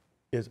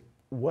is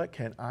what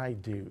can I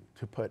do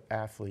to put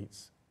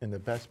athletes in the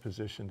best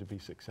position to be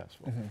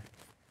successful?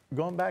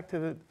 Going back to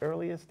the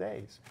earliest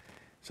days.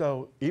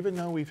 So even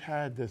though we've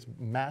had this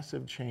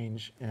massive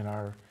change in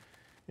our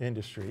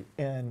industry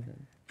and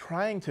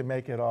trying to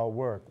make it all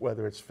work,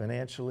 whether it's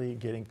financially,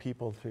 getting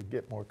people to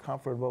get more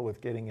comfortable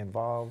with getting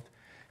involved,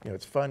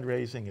 it's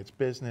fundraising, it's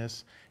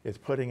business, it's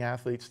putting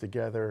athletes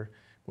together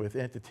with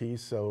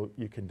entities so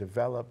you can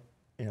develop,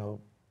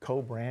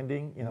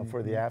 co-branding,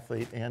 for the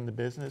athlete and the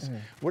business.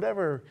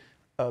 Whatever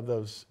of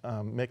those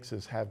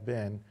mixes have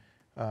been,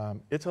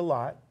 it's a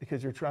lot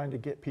because you're trying to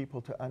get people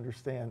to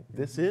understand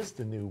this is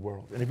the new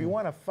world. And if you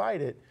want to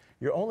fight it,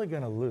 you're only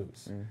going to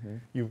lose.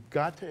 You've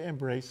got to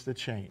embrace the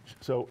change.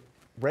 So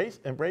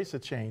embrace the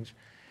change.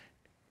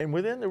 And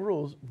within the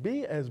rules,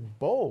 be as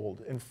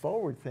bold and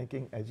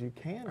forward-thinking as you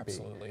can be.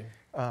 Absolutely.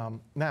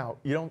 Now,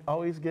 you don't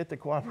always get the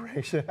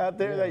cooperation out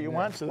there that you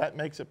want, so that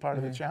makes it part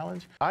of the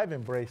challenge. I've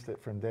embraced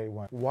it from day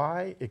one.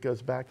 Why? It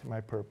goes back to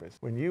my purpose.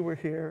 When you were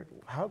here,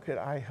 how could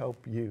I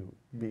help you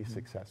be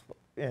successful?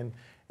 And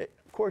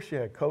of course, you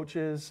had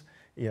coaches,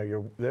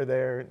 they're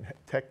there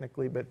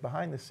technically, but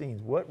behind the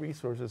scenes, what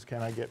resources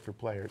can I get for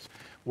players?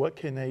 What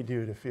can they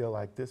do to feel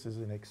like this is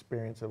an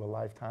experience of a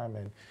lifetime?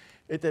 And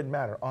it didn't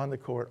matter. On the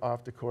court,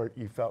 off the court,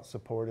 you felt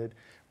supported.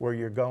 Where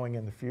you're going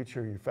in the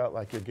future, you felt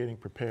like you're getting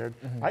prepared.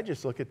 I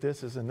just look at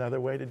this as another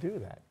way to do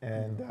that.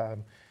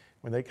 And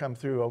when they come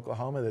through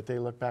Oklahoma, that they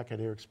look back at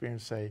their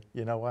experience and say,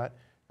 you know what,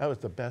 that was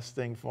the best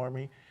thing for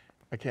me.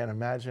 I can't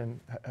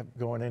imagine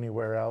going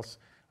anywhere else.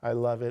 I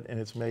love it, and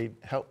it's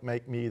helped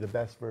make me the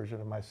best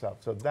version of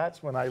myself. So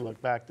that's when I look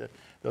back to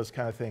those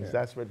kind of things.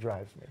 That's what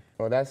drives me.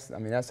 Well, that's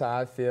how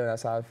I feel.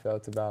 That's how I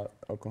felt about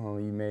Oklahoma.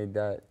 You made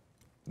that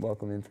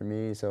welcoming for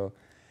me. So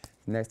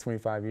the next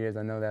 25 years,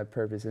 I know that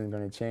purpose isn't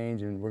going to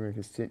change, and we're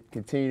going to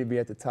continue to be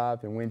at the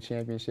top and win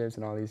championships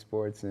in all these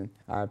sports. And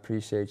I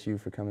appreciate you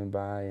for coming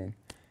by and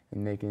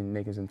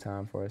making some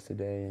time for us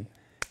today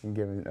and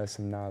giving us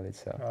some knowledge.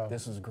 So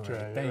this was great.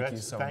 Trae, thank you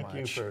so much. Thank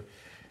you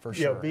for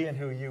sure. being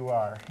who you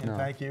are, and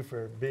thank you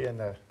for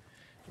being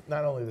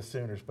not only the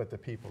Sooners, but the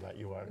people that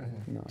you are.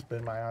 It's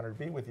been my honor to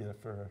be with you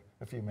for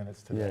a few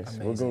minutes today. Yes,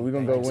 we're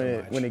going to go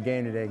win a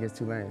game today against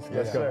Tulane. So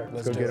Yes, sir.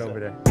 Let's go get over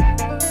there.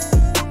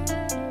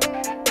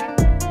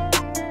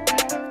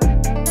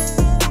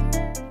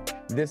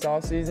 This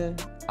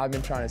offseason, I've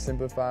been trying to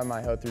simplify my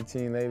health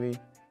routine lately,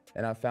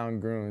 and I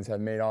found Grooms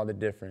have made all the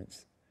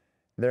difference.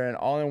 They're an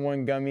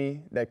all-in-one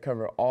gummy that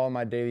cover all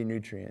my daily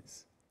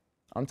nutrients.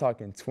 I'm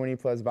talking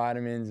 20+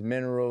 vitamins,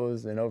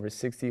 minerals, and over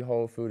 60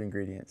 whole food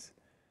ingredients.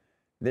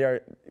 They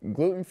are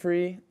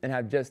gluten-free and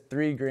have just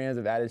 3 grams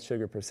of added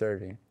sugar per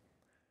serving.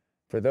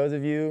 For those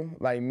of you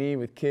like me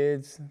with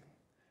kids,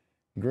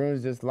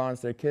 Grooms just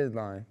launched their kids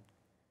line.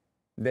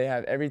 They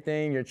have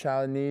everything your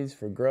child needs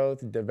for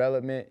growth,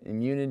 development,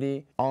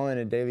 immunity, all in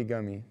a daily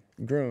gummy.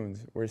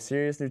 Groons, where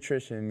serious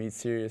nutrition meets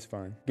serious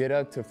fun. Get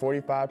up to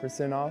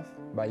 45% off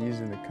by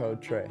using the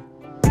code TRAE.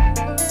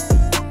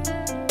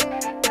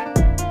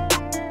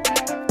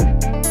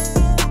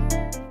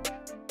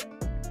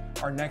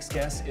 Our next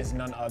guest is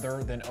none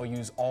other than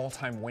OU's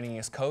all-time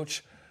winningest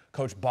coach,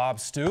 Coach Bob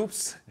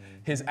Stoops.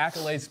 His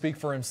accolades speak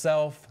for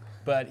himself,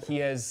 but he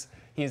has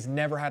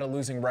never had a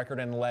losing record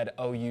and led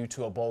OU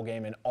to a bowl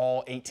game in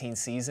all 18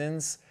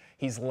 seasons.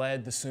 He's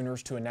led the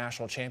Sooners to a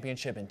national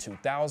championship in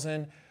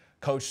 2000.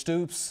 Coach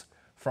Stoops,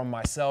 from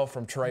myself,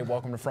 from Trae,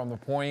 welcome to From the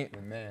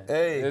Point. Man.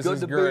 Hey, This good is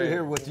to great. be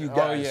here with you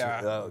guys.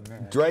 Oh, yeah.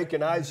 Drake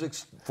and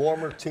Isaac's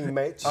former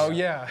teammates. Oh,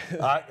 yeah.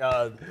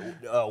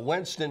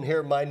 Winston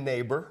here, my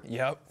neighbor.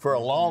 Yep. For a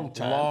long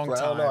time. Long for I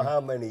don't know time. how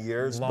many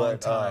years. Long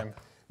but, time.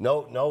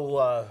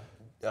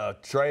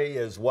 Trae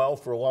as well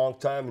for a long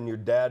time, and your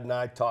dad and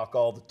I talk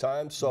all the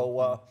time.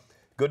 So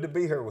good to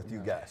be here with you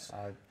guys.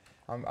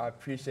 I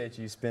appreciate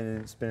you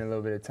spending a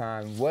little bit of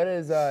time. What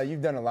is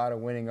you've done a lot of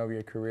winning over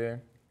your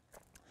career.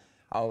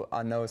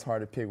 I know it's hard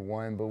to pick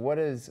one, but what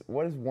is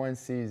one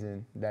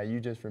season that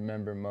you just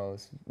remember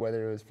most?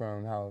 Whether it was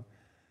from how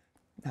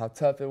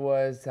tough it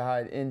was to how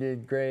it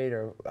ended great,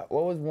 or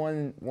what was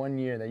one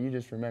year that you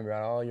just remember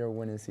out of all your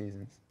winning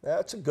seasons?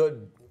 That's a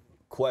good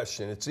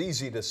question. It's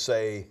easy to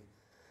say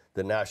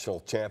the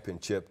national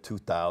championship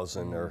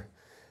 2000, or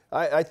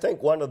I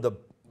think one of the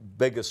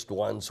biggest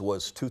ones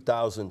was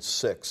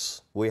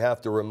 2006. We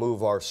have to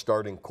remove our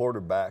starting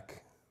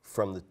quarterback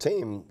from the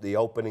team the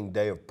opening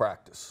day of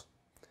practice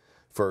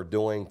for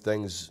doing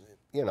things,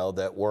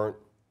 that weren't,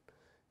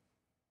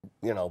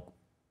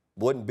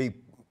 wouldn't be,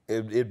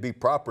 it'd be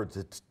proper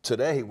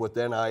today with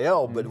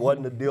NIL, but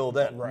wasn't the deal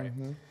then. Right.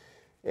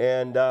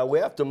 And we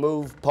have to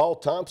move Paul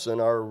Thompson,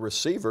 our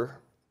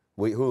receiver,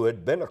 who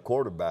had been a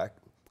quarterback,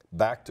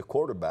 back to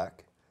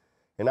quarterback.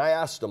 And I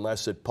asked him, I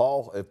said,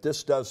 Paul,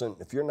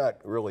 if you're not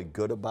really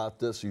good about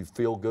this, you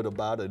feel good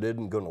about it, it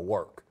isn't going to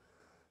work.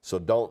 So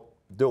don't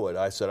do it.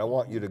 I said, I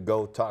want you to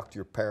go talk to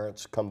your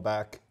parents, come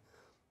back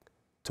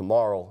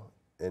tomorrow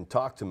and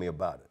talk to me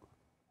about it.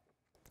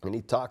 And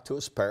he talked to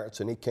his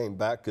parents, and he came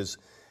back because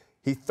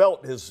he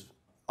felt his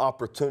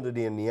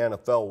opportunity in the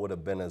NFL would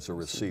have been as a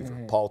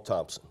receiver. Paul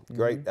Thompson,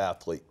 great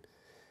athlete.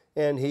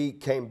 And he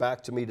came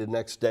back to me the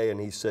next day,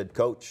 and he said,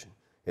 Coach,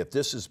 if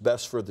this is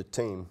best for the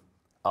team,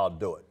 I'll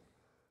do it.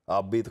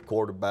 I'll be the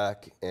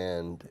quarterback,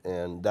 and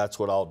that's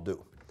what I'll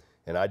do.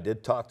 And I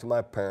did talk to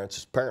my parents.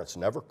 His parents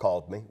never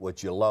called me,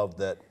 which you love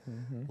that.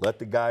 Let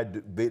the guy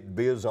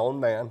be his own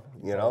man,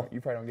 You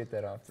probably don't get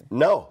that often.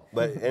 No,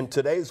 but in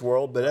today's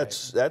world, but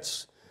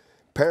that's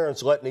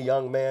parents letting a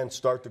young man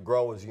start to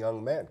grow as a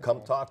young man.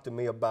 Come talk to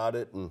me about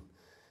it. And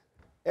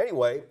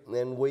anyway,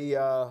 and we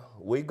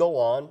go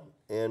on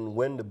and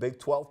win the Big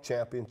 12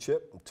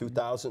 championship in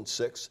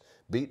 2006,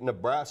 beat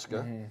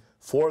Nebraska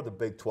for the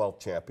Big 12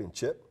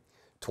 championship,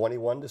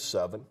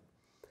 21-7.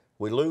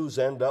 We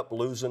end up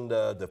losing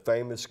the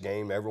famous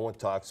game everyone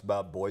talks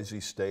about, Boise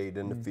State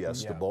in the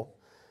Fiesta Bowl.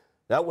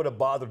 That would have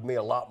bothered me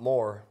a lot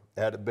more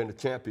had it been a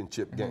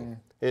championship game.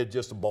 It's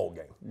just a bowl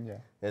game. Yeah.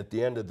 At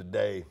the end of the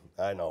day,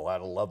 I know I'd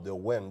have loved to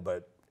win,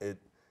 but That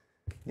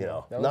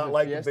was not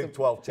like the Big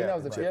 12 That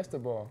was championship. the Fiesta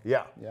Bowl.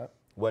 Yeah. Yep.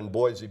 When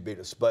Boise beat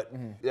us. But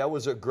that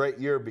was a great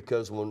year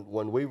because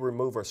when we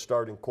remove our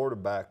starting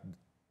quarterback,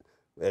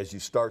 as you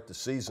start the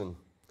season,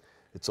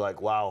 it's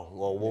like, wow,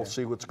 well, we'll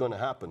see what's going to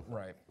happen.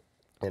 Right.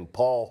 And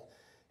Paul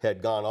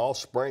had gone all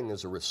spring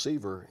as a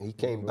receiver. He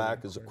came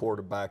back as a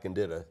quarterback and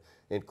did an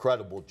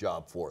incredible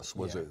job for us.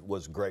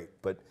 Was great.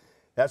 But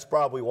that's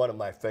probably one of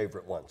my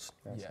favorite ones.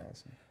 That's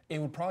awesome. It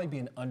would probably be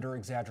an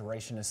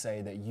under-exaggeration to say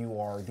that you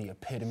are the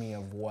epitome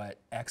of what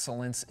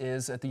excellence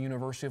is at the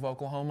University of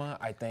Oklahoma.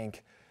 I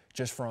think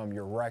just from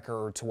your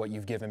record to what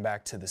you've given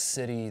back to the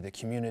city, the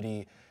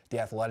community, the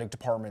athletic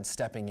department,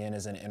 stepping in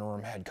as an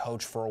interim head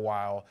coach for a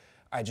while,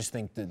 I just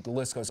think that the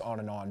list goes on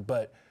and on.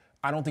 But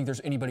I don't think there's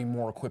anybody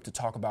more equipped to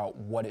talk about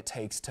what it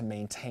takes to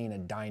maintain a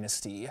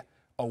dynasty,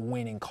 a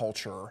winning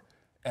culture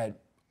at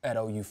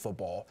OU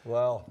football.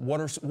 Well, what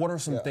are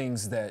some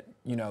things that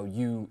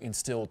you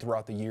instilled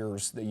throughout the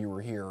years that you were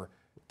here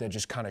that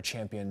just kind of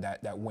championed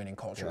that winning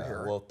culture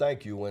here? Well,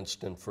 thank you,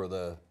 Winston, for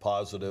the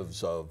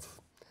positives of.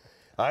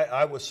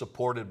 I was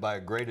supported by a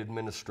great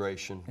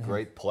administration,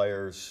 great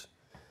players,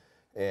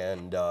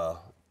 and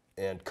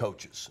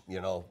coaches.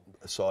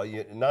 So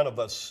none of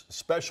us,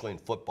 especially in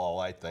football,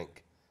 I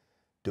think,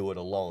 do it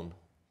alone.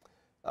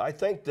 I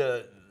think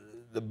the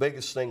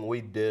biggest thing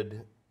we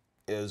did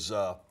is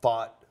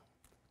fought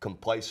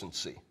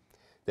complacency.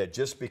 That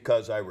just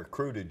because I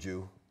recruited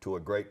you to a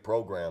great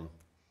program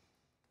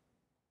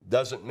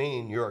doesn't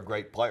mean you're a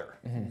great player.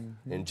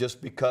 And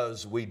just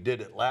because we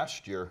did it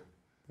last year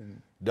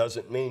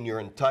doesn't mean you're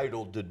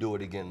entitled to do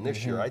it again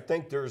this year. I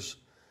think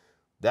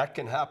that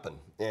can happen.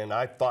 And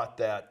I fought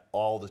that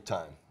all the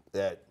time.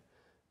 That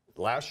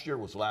last year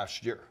was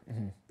last year.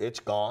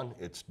 It's gone.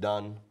 It's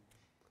done.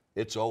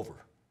 It's over.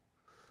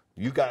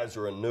 You guys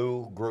are a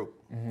new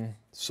group.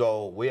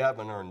 So we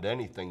haven't earned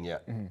anything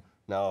yet.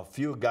 Now, a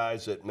few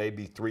guys that may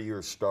be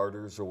 3-year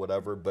starters or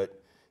whatever,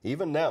 but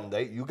even them,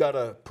 you got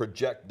to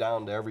project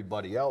down to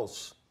everybody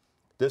else.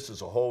 This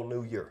is a whole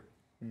new year.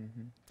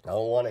 I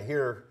don't want to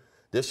hear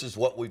this is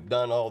what we've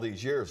done all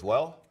these years.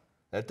 Well,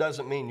 that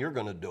doesn't mean you're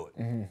going to do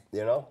it.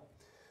 You know.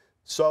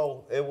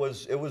 So it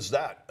was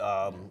that.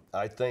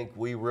 I think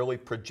we really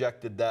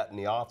projected that in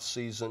the off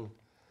season,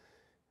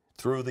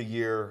 through the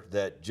year,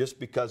 that just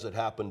because it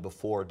happened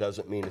before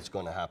doesn't mean it's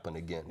going to happen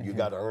again. You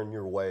got to earn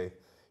your way.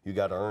 You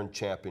got to earn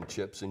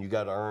championships, and you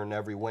got to earn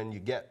every win you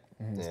get,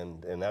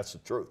 and that's the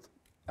truth.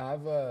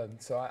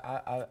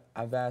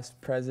 I've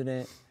asked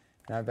President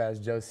and I've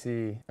asked Joe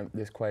C.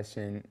 this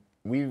question.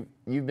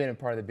 You've been a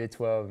part of the Big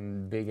 12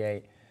 and Big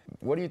 8.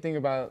 What do you think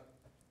about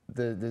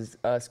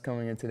us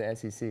coming into the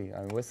SEC?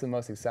 I mean, what's the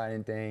most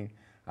exciting thing?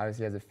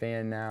 Obviously, as a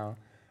fan now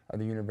of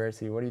the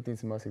university, what do you think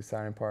is the most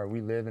exciting part? We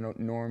live in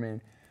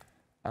Norman.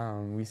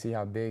 We see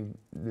how big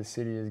the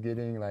city is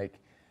getting.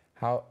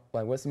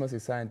 What's the most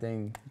exciting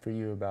thing for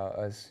you about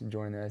us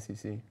joining the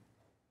SEC?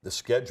 The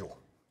schedule.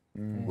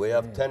 We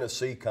have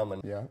Tennessee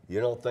coming. Yeah. You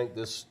don't think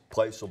this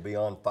place will be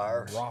on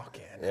fire?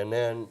 Rocking. And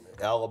then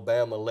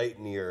Alabama late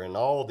in the year and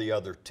all the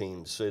other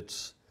teams.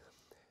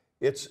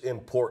 It's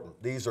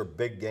important. These are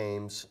big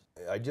games.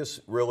 I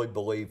just really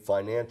believe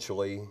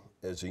financially,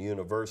 as a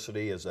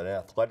university, as an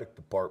athletic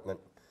department,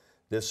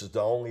 this is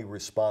the only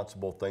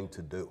responsible thing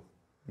to do.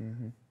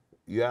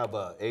 You have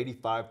a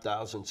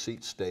 85,000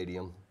 seat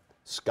stadium,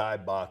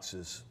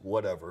 skyboxes,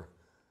 whatever.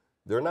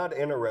 They're not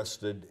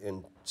interested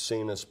in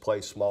seeing us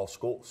play small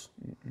schools.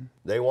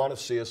 They want to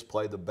see us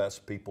play the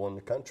best people in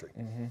the country.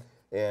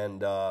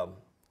 And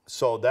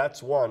so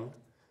that's one.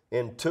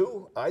 And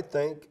two, I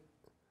think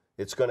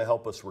it's going to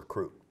help us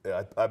recruit.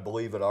 I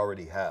believe it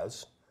already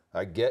has.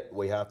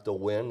 We have to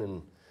win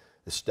and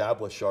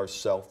establish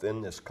ourselves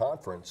in this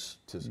conference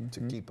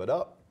to keep it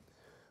up.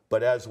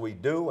 But as we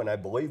do, and I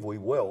believe we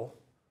will,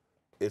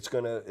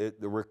 the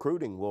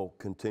recruiting will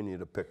continue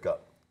to pick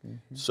up.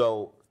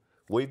 So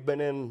we've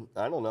been in,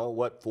 I don't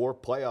know, 4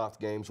 playoff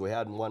games. We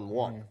hadn't won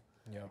one.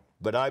 Yeah.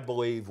 But I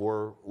believe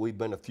we've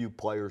been a few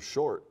players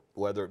short,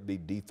 whether it be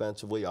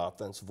defensively,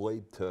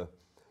 offensively,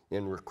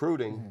 in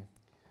recruiting,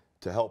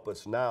 to help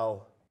us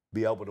now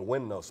be able to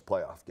win those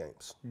playoff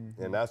games.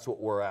 And that's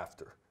what we're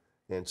after.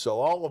 And so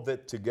all of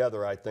it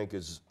together, I think,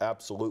 is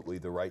absolutely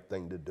the right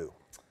thing to do.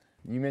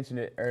 You mentioned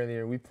it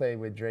earlier. We played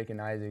with Drake and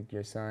Isaac,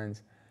 your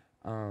sons.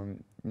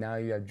 Now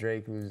you have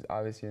Drake, who's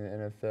obviously in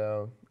the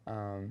NFL,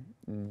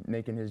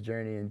 making his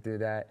journey and through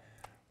that.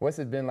 What's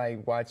it been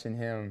like watching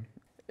him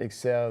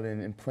excel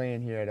and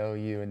playing here at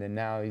OU, and then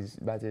now he's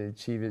about to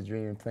achieve his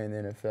dream and playing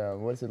in the NFL?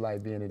 What's it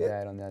like being a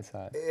dad on that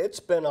side?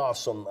 It's been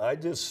awesome. I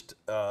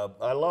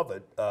love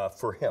it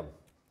for him.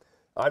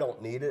 I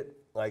don't need it.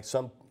 Like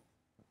some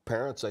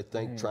parents, I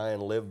think, try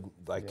and live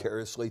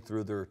vicariously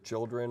through their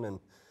children, and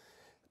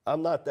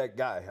I'm not that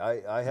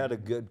guy. I had a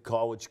good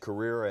college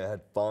career. I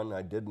had fun.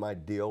 I did my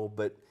deal.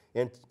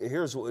 And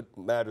here's what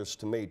matters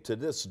to me. To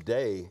this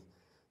day,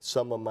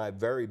 some of my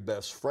very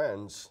best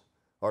friends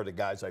are the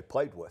guys I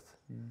played with.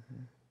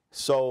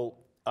 So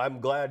I'm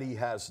glad he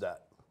has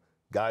that.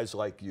 Guys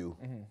like you.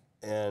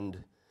 And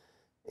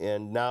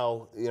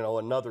now,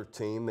 another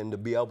team, and to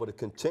be able to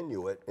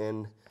continue it.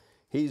 And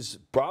he's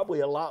probably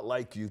a lot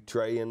like you,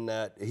 Trae, in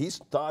that he's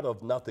thought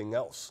of nothing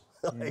else.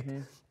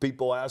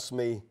 People ask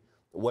me,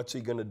 what's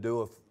he going to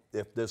do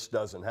if this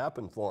doesn't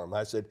happen for him?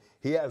 I said,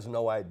 he has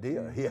no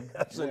idea. He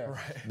hasn't.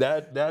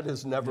 That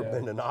has never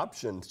been an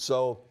option.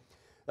 So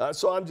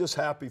I'm just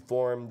happy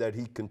for him that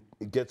he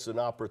gets an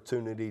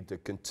opportunity to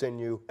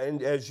continue.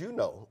 And as you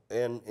know,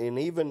 and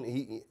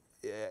even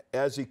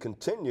as he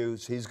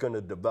continues, he's going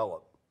to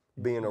develop,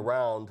 being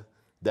around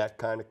that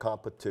kind of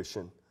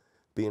competition,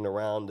 being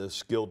around the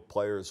skilled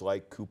players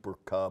like Cooper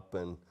Kupp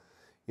and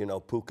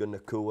Puka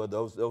Nacua,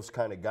 those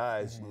kind of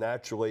guys.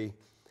 Naturally,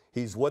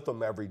 he's with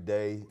them every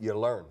day. You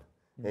learn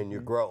and you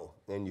grow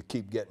and you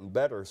keep getting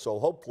better. So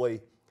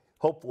hopefully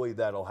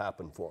that'll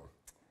happen for him.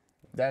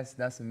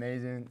 That's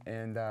amazing.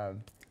 And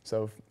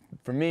so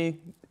for me,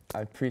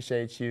 I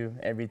appreciate you,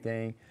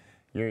 everything.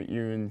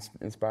 You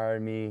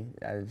inspired me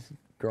as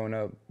growing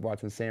up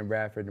watching Sam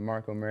Bradford,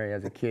 DeMarco Murray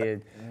as a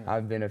kid.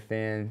 I've been a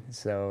fan.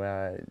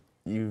 So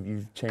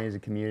you've changed the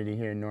community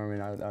here in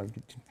Norman. I'll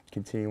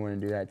continue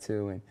wanting to do that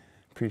too. And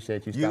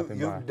appreciate you stopping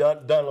by. You've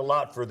done a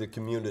lot for the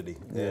community,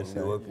 Yes,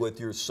 and with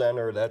your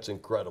center, that's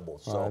incredible.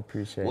 So I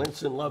appreciate it.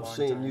 Winston, love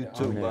seeing you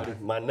too, buddy.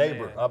 My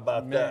neighbor, how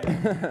about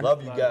that?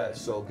 Love you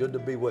guys. So good to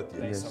be with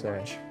you. Yes,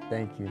 sir.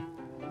 Thank you.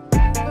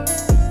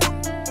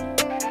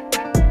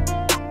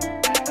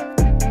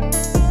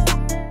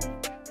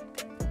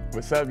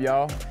 What's up,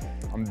 y'all?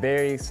 I'm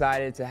very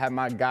excited to have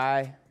my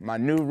guy, my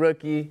new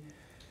rookie,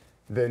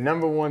 the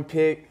 #1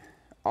 pick,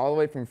 all the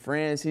way from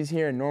France. He's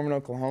here in Norman,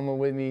 Oklahoma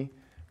with me.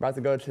 About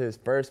to go to his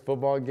first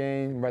football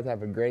game. We're about to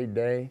have a great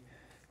day.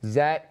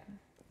 Zaccharie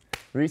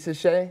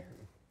Risacher,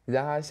 is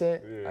that how I say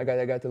it? Yeah.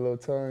 I got the little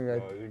tongue.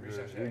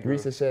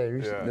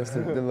 Risacher. Yeah. That's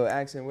the little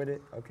accent with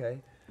it. Okay.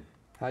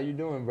 How you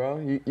doing, bro?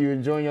 You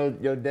enjoying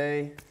your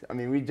day? I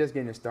mean, we just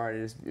getting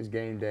started. It's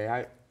game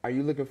day. Are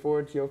you looking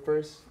forward to your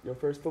first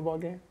football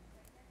game?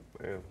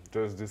 and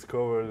just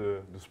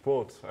discover the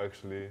sports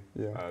actually.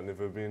 Yeah. I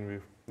never been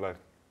with like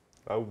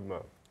that was my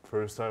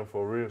first time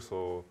for real,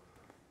 so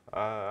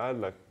I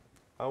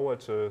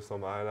watch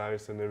some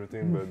highlights and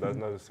everything, but that's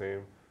not the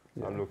same.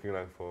 Yeah. I'm looking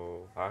like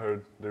for. I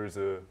heard there is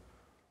a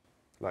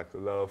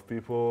lot of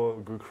people,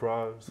 good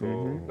crowd,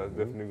 so that's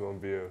definitely gonna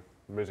be an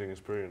amazing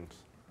experience.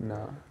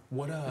 Nah.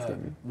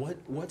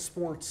 What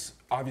sports?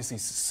 Obviously,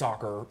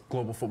 soccer,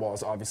 global football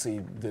is obviously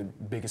the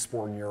biggest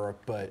sport in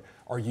Europe. But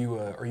are you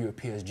a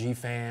PSG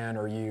fan?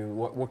 Are you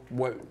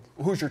what?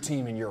 Who's your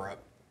team in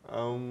Europe?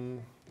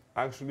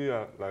 Actually,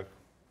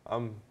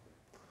 I'm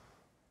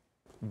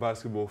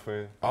basketball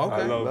fan. Okay.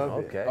 I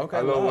love Okay. Okay.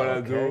 I love what I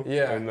okay. do.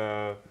 Yeah. And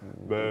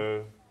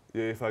but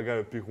yeah, if I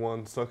gotta pick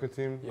one soccer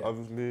team, Yeah.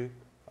 obviously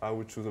I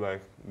would choose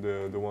like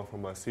the one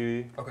from my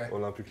city, Okay.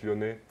 Olympique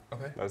Lyonnais.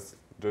 Okay. That's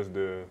just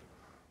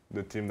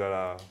the team that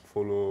I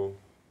follow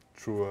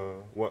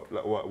through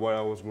what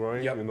I was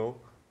growing, Yep. you know.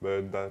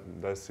 But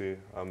that's it.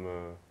 I'm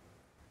a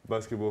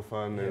basketball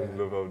fan and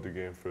Yeah. lover of the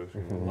game first.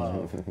 You know?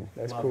 Love.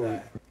 That's Love cool.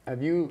 that.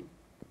 Have you,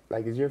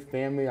 like, is your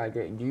family, like,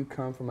 do you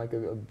come from like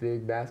a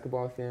big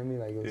basketball family?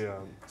 Like, it was, Yeah.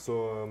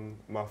 So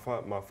my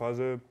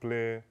father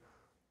played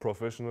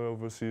professional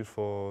overseas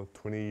for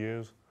 20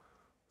 years.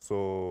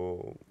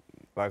 So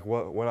like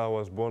when I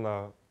was born,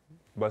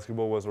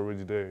 basketball was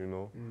already there, you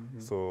know.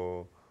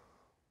 So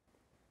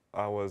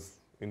I was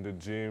in the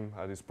gym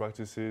at his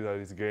practices, at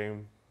his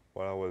game,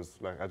 when I was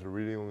like at a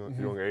really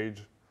young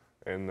age,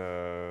 and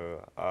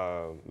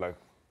like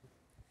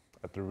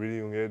at a really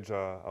young age,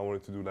 I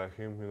wanted to do like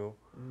him, you know,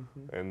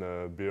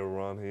 and be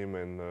around him,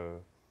 and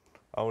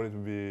I wanted to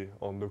be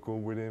on the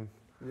court with him.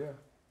 Yeah.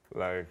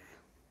 Like,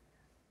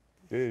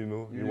 yeah, you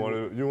know, you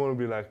want to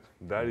be like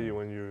daddy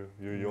when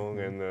you're young,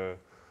 and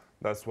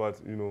that's what,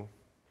 you know,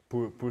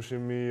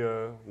 pushing me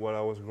when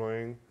I was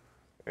growing,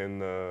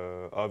 and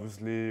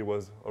obviously it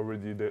was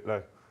already there,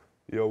 like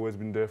he always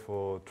been there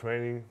for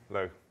training,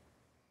 like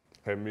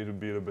helped me to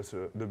be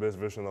the best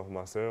version of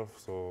myself.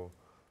 So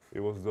it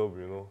was dope,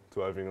 you know,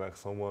 to having like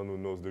someone who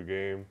knows the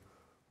game,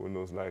 who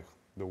knows like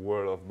the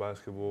world of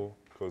basketball,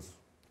 because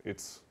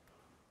it's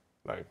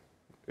like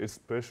it's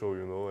special,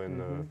 you know,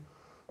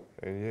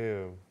 and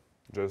yeah,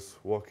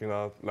 just walking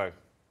out, like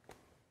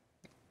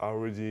I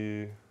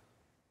already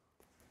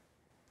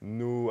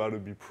knew how to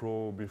be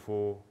pro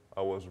before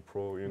I was a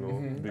pro, you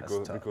know,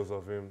 because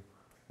of him,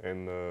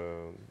 and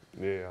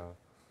yeah,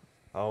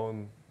 I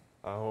own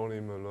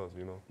him a lot,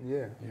 you know.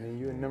 Yeah, I mean,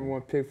 you're a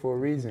 #1 pick for a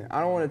reason.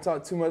 I don't want to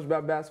talk too much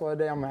about basketball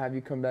today. I'm going to have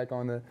you come back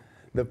on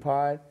the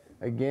pod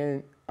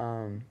again.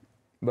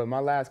 But my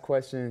last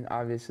question,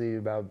 obviously,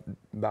 about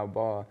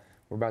ball.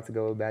 We're about to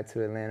go back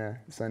to Atlanta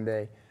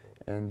Sunday.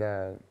 And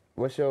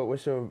what's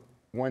your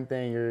one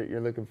thing you're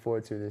looking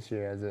forward to this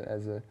year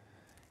as a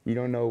you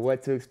don't know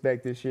what to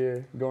expect this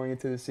year going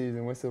into the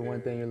season? What's the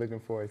one thing you're looking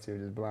forward to,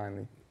 just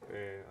blindly?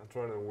 And I'm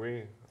trying to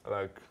win.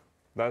 Like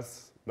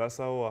that's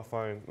how I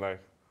find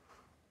like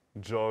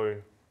joy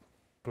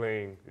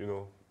playing, you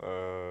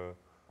know.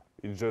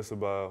 It's just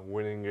about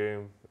winning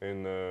game,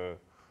 and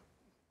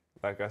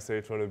like I say,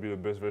 trying to be the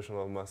best version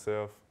of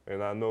myself.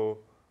 And I know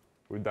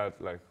with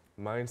that like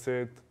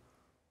mindset,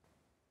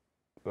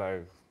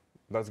 like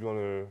that's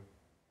gonna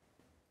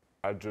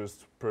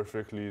adjust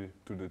perfectly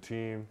to the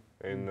team,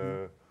 and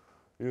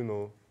you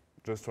know,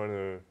 just trying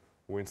to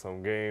win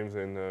some games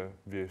and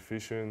be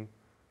efficient.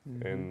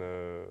 And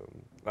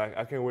like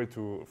I can't wait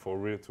for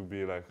real to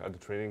be like at the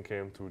training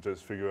camp to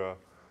just figure out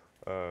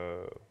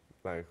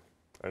like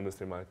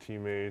understand my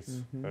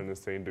teammates,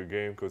 understand the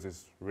game, because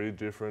it's really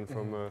different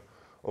from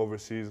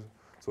overseas.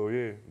 So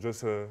yeah,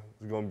 just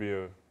it's gonna be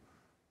a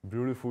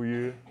beautiful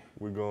year.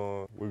 We're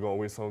gonna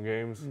win some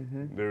games.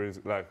 There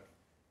is like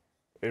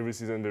every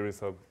season there is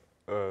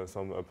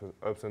some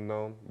ups and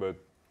downs, but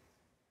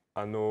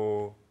I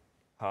know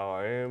how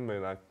I am,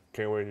 and I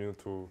can't wait, you know,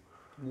 to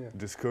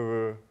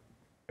discover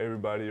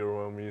everybody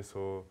around me.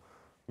 So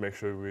make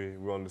sure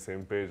we're on the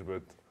same page.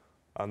 But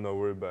I'm not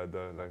worried about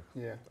that. Like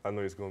I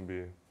know it's gonna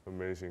be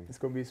amazing. It's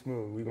gonna be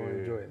smooth. We're gonna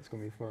enjoy it. It's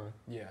gonna be fun.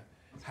 Yeah.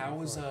 How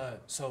was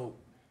so?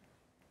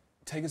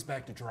 Take us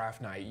back to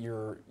draft night.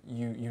 You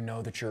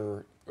know that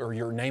your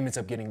name ends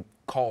up getting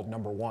called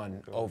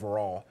 #1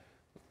 overall.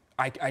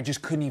 I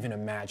just couldn't even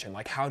imagine.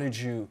 Like, how did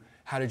you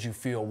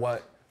feel?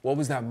 What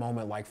was that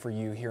moment like for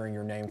you, hearing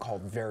your name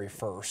called very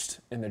first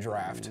in the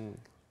draft?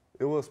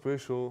 It was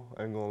special.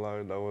 I ain't gonna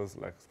lie. That was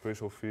like a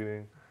special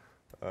feeling.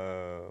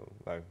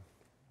 Like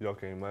y'all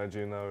can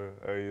imagine how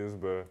it is,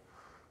 but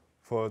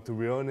to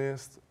be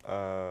honest,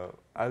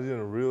 I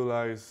didn't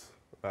realize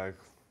like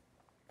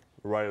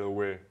right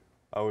away.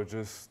 I was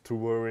just too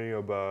worried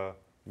about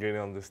getting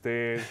on the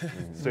stage,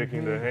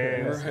 shaking their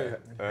hands,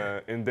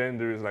 and then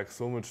there is like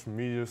so much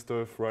media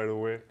stuff right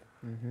away.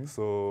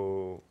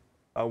 So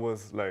I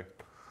was like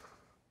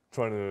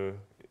trying to,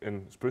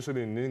 and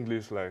especially in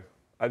English, like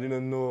I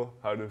didn't know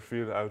how to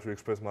feel, how to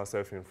express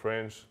myself in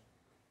French,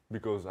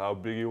 because how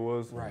big it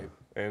was. Right.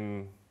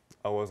 And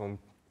I was on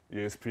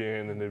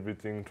ESPN and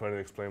everything, trying to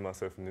explain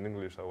myself in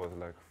English. I was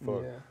like,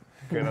 fuck, Yeah.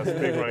 can I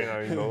speak right now,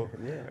 you know?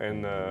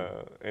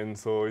 Yeah. And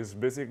so it's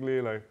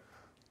basically like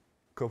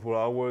a couple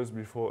hours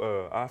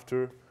before,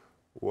 after,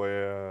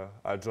 where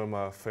I joined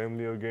my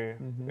family again,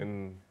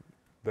 and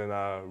then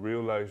I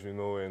realized, you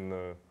know,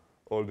 and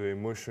all the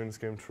emotions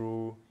came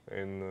through,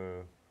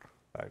 and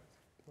like,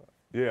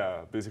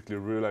 yeah, basically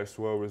realized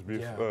 2 hours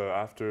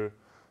after,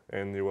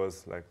 and it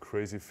was like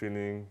crazy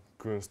feeling,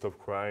 couldn't stop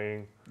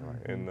crying,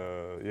 and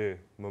yeah,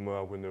 Mama,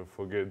 I will never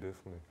forget,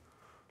 definitely.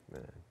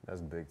 Man, that's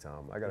big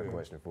time. I got a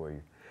question for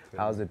you.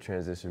 How's the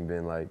transition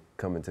been like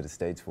coming to the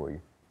States for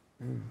you?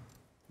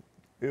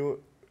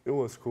 It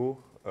was cool.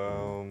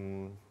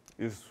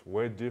 It's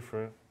way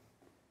different.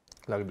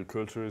 Like the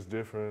culture is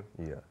different.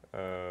 Yeah.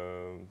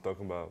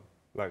 Talking about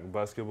like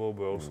basketball,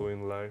 but also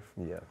in life.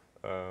 Yeah.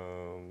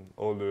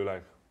 All the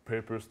like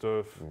paper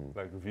stuff,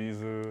 like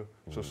visa,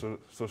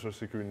 social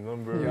security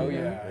number. Oh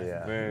yeah.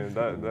 Yeah.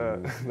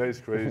 Man, that's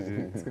crazy.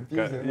 It's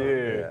confusing.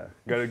 Yeah.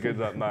 Gotta get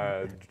that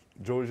my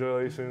Georgia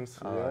license.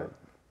 Yeah.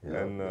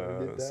 And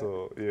get that.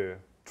 so yeah,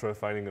 try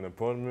finding an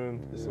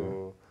apartment.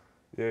 So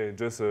yeah,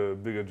 just a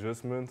big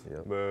adjustment.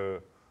 Yep. But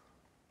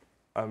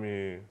I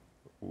mean,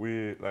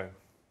 we like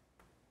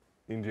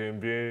in the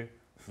NBA,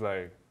 it's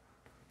like,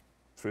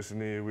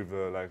 especially with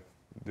like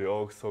the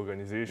Hawks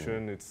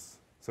organization, it's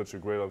such a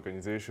great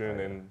organization,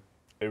 and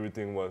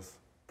everything was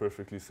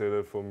perfectly set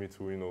up for me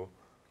to, you know,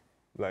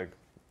 like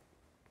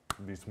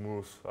be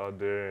smooth out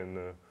there,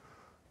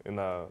 and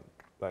I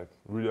like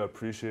really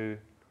appreciate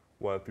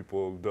what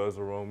people does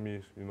around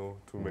me, you know,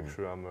 to make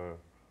sure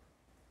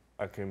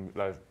I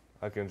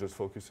can just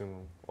focus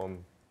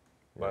on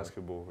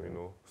basketball, you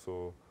know.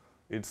 So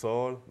it's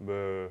all,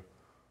 but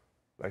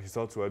like it's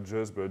hard to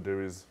adjust, but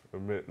there is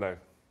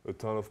a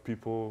ton of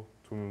people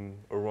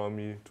around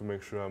me to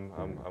make sure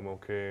I'm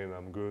okay and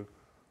I'm good,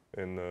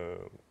 and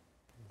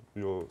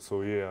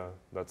so yeah,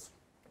 that's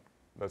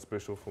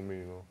special for me,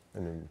 you know.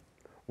 And then,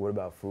 what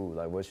about food?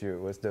 Like, what's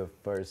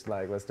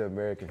the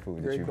American food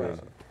that Great you've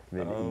question.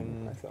 been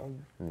eating? That's all.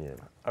 Yeah.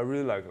 I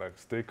really like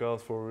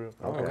steakhouse for real.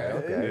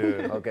 Okay.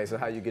 Yeah. Okay, so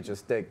how you get your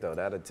steak though?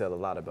 That'll tell a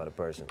lot about a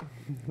person.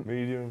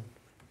 Medium.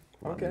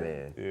 My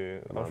man. Yeah,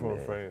 My I'm from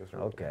man. France.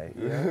 Right? Okay.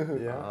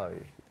 Yeah. Oh,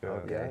 Yeah.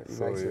 okay. He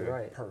So, likes it yeah.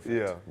 right. Perfect.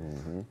 Yeah,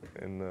 Mm-hmm.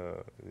 and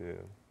yeah.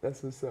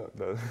 That's what's up.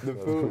 That, The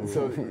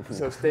food.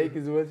 So steak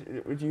is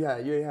what you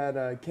had. You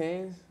had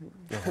Cane's.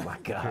 Oh my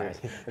God.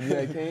 Have you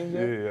had Cane's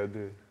yet? yeah, I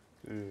did.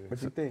 Yeah.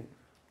 What you think?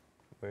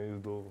 Man,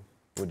 it's dope.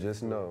 Well,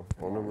 just know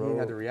on the You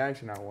had the road,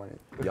 reaction I wanted.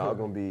 y'all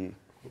gonna be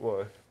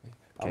What?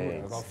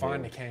 Canes. We're gonna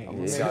find the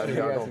Canes. Yeah, Make sure you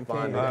y'all got gonna some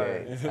find the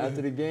Cane's. Canes.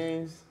 After the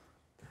games.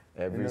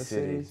 Every those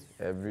city, cities?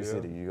 every Yeah.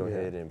 city. You're gonna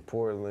hit it in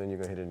Portland. You're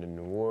gonna hit it in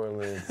New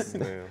Orleans.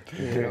 Man,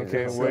 Yeah,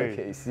 can't wait.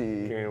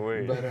 KC. Can't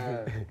wait.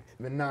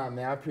 But nah,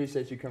 man, I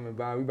appreciate you coming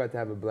by. We about to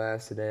have a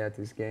blast today at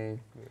this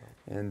game,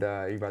 and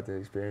you about to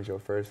experience your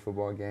first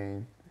football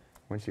game.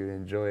 Want you to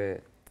enjoy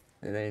it.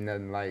 It ain't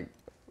nothing like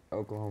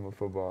Oklahoma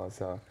football,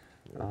 so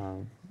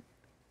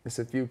it's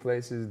a few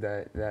places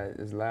that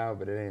is loud,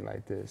 but it ain't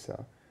like this.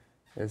 So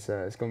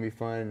it's gonna be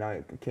fun.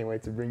 I can't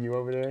wait to bring you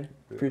over there.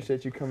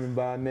 Appreciate you coming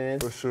by, man.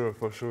 For sure.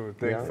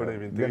 Thank you for the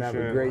invitation. Gonna have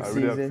a great I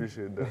really season.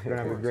 appreciate that. You're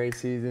gonna have a great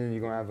season.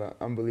 You're gonna have an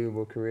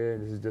unbelievable career.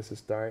 This is just a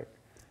start.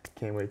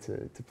 Can't wait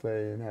to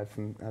play and have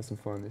some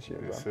fun this year,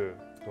 bro. Yes, sir.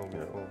 It's gonna be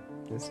fun.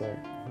 Yes,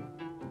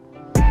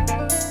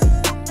 sir.